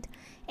valued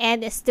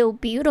and it's still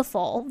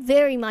beautiful,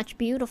 very much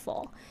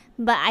beautiful.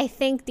 But I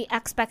think the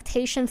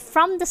expectation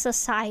from the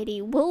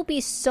society will be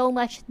so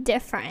much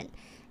different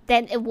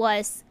than it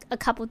was a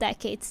couple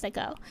decades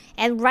ago.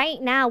 And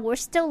right now, we're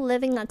still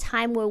living a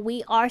time where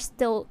we are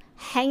still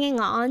hanging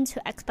on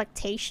to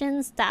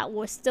expectations that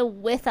were still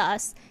with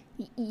us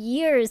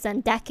years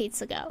and decades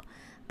ago.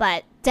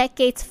 But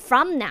decades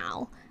from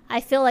now,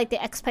 I feel like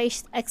the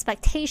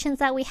expectations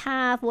that we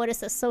have, what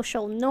is the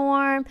social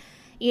norm,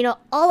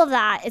 all of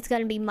that is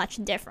going to be much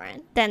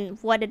different than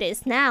what it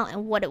is now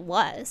and what it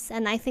was.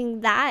 And I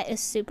think that is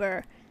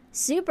super,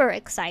 super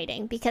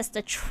exciting because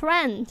the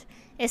trend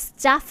is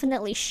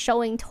definitely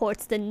showing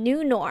towards the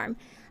new norm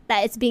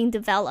that is being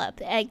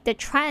developed. Like, the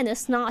trend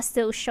is not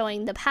still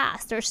showing the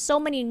past. There's so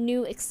many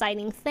new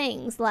exciting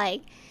things,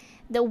 like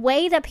the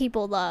way that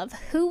people love,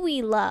 who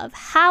we love,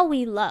 how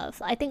we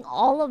love. I think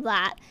all of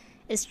that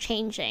is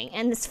changing,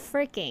 and it's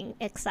freaking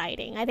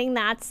exciting. I think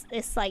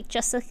it's like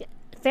just a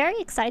very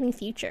exciting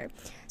future.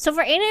 So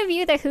for any of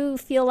you who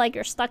feel like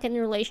you're stuck in a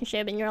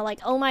relationship and you're like,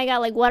 oh my god,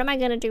 like what am I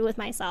gonna do with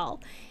myself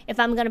if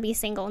I'm gonna be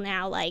single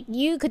now? Like,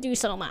 you could do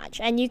so much,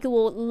 and you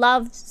will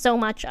love so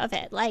much of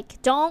it.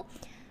 Like, don't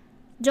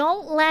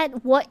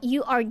let what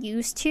you are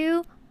used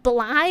to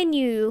blind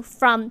you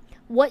from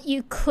what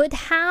you could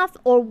have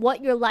or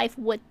what your life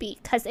would be,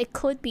 because it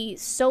could be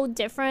so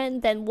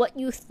different than what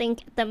you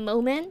think at the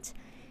moment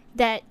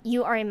that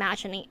you are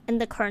imagining in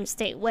the current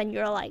state, when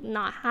you're like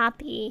not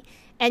happy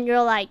and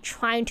you're like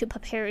trying to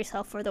prepare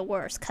yourself for the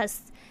worst,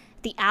 because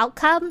the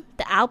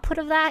output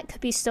of that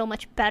could be so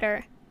much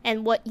better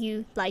and what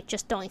you like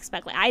just don't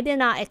expect. Like, I did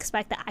not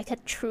expect that I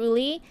could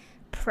truly,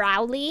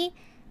 proudly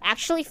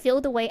actually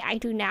feel the way I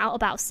do now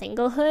about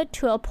singlehood,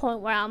 to a point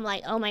where I'm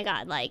like, oh my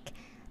god, like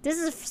this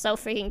is so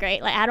freaking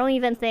great. Like, I don't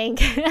even think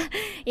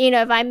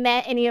if I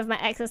met any of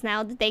my exes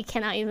now, they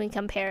cannot even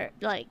compare.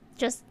 Like,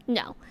 just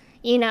no,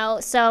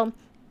 so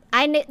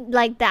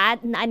like that,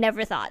 I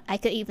never thought I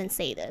could even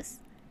say this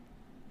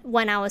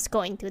when I was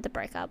going through the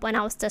breakup, when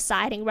I was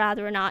deciding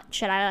whether or not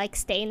should I like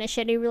stay in a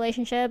shitty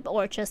relationship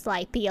or just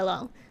like be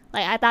alone.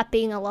 Like, I thought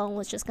being alone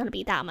was just gonna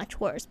be that much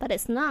worse, but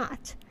it's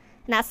not.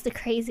 And that's the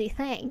crazy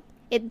thing.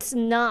 It's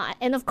not.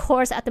 And of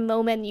course, at the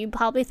moment, you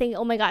probably think,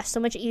 oh my gosh, so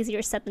much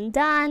easier said than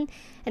done.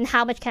 And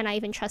how much can I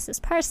even trust this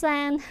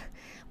person?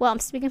 Well, I'm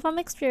speaking from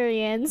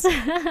experience.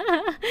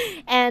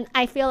 And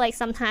I feel like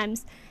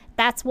sometimes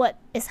that's what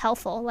is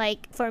helpful.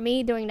 Like, for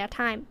me during that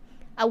time,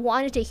 I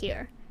wanted to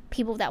hear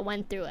people that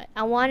went through it.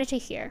 I wanted to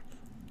hear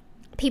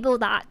people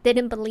that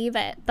didn't believe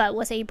it but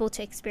was able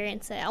to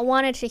experience it. I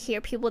wanted to hear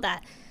people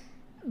that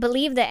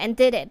believed it and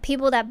did it.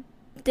 People that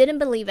didn't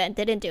believe it and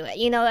didn't do it.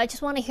 I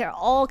just want to hear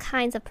all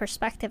kinds of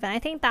perspective. And I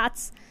think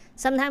that's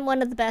sometimes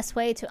one of the best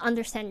way to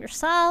understand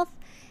yourself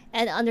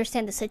and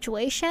understand the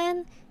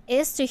situation,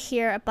 is to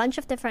hear a bunch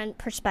of different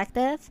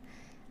perspectives,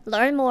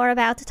 learn more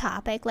about the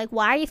topic. Like,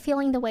 why are you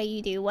feeling the way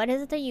you do? What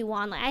is it that you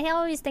want? Like, I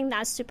always think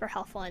that's super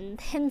helpful, and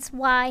hence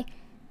why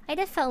I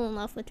did fall in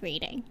love with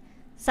reading.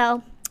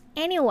 So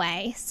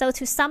anyway, so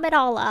to sum it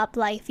all up,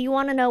 like, if you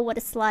want to know what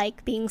it's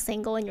like being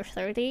single in your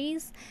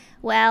 30s,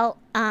 well,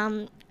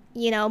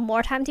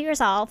 more time to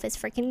yourself is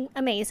freaking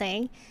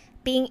amazing.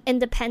 Being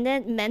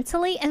independent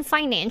mentally and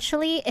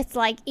financially, it's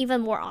like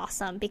even more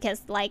awesome,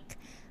 because like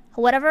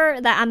whatever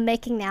that I'm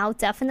making now,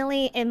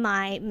 definitely in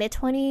my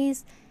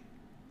mid-20s,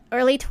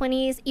 early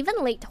 20s, even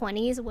late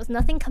 20s, was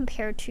nothing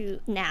compared to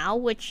now,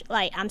 which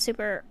like I'm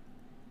super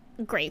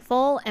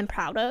grateful and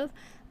proud of.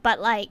 But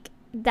like,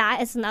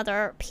 that is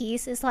another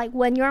piece, is like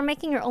when you're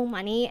making your own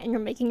money and you're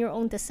making your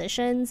own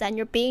decisions and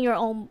you're being your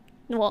own,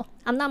 well,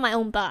 I'm not my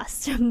own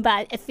boss,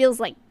 but it feels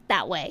like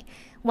that way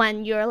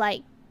when you're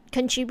like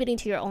contributing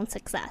to your own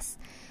success.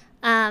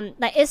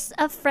 Like, it's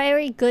a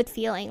very good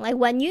feeling. Like,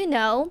 when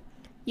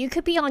you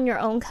could be on your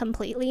own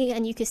completely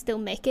and you could still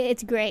make it,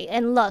 it's great.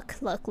 And look,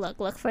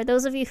 for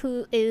those of you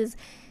who is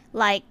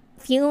like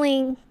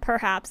feeling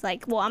perhaps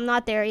like, well, I'm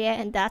not there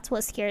yet, and that's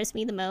what scares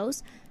me the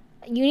most,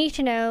 you need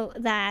to know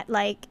that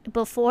like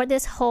before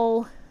this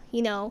whole,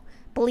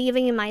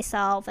 believing in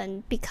myself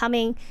and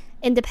becoming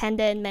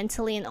independent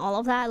mentally and all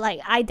of that, like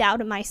I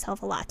doubted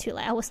myself a lot too.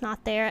 Like, I was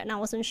not there, and I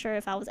wasn't sure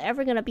if I was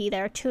ever gonna be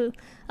there, to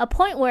a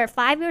point where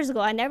 5 years ago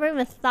I never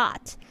even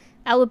thought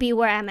I would be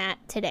where I'm at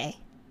today.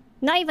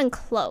 Not even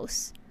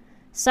close.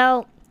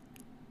 So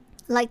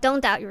like,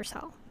 don't doubt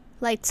yourself.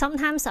 Like,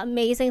 sometimes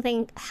amazing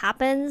thing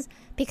happens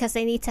because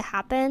they need to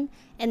happen,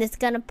 and it's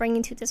gonna bring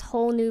you to this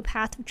whole new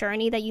path of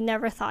journey that you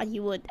never thought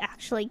you would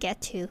actually get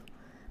to.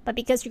 But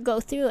because you go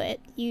through it,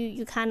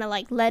 you kind of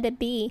like let it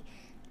be,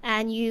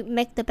 and you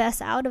make the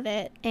best out of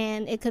it,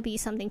 and it could be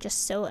something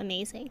just so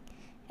amazing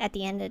at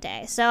the end of the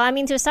day. So I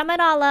mean, to sum it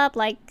all up,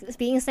 like,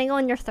 being single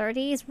in your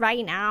 30s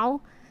right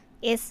now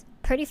is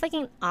pretty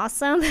freaking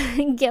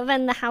awesome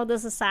given how the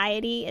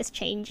society is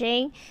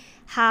changing,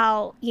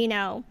 how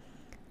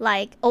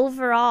like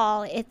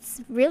overall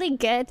it's really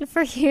good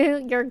for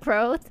your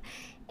growth.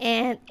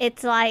 And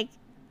it's like,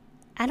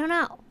 I don't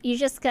know,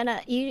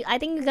 I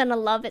think you're gonna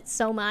love it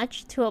so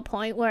much, to a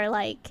point where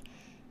like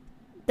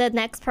the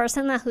next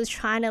person who's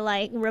trying to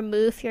like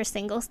remove your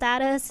single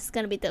status is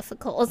gonna be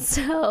difficult.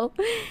 So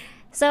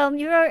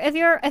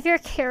if you're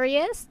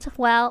curious,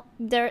 well,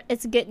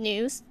 it's good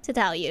news to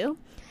tell you.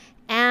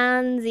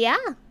 And yeah,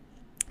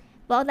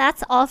 well,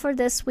 that's all for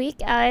this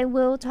week. I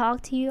will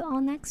talk to you all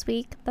next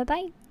week. Bye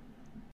bye.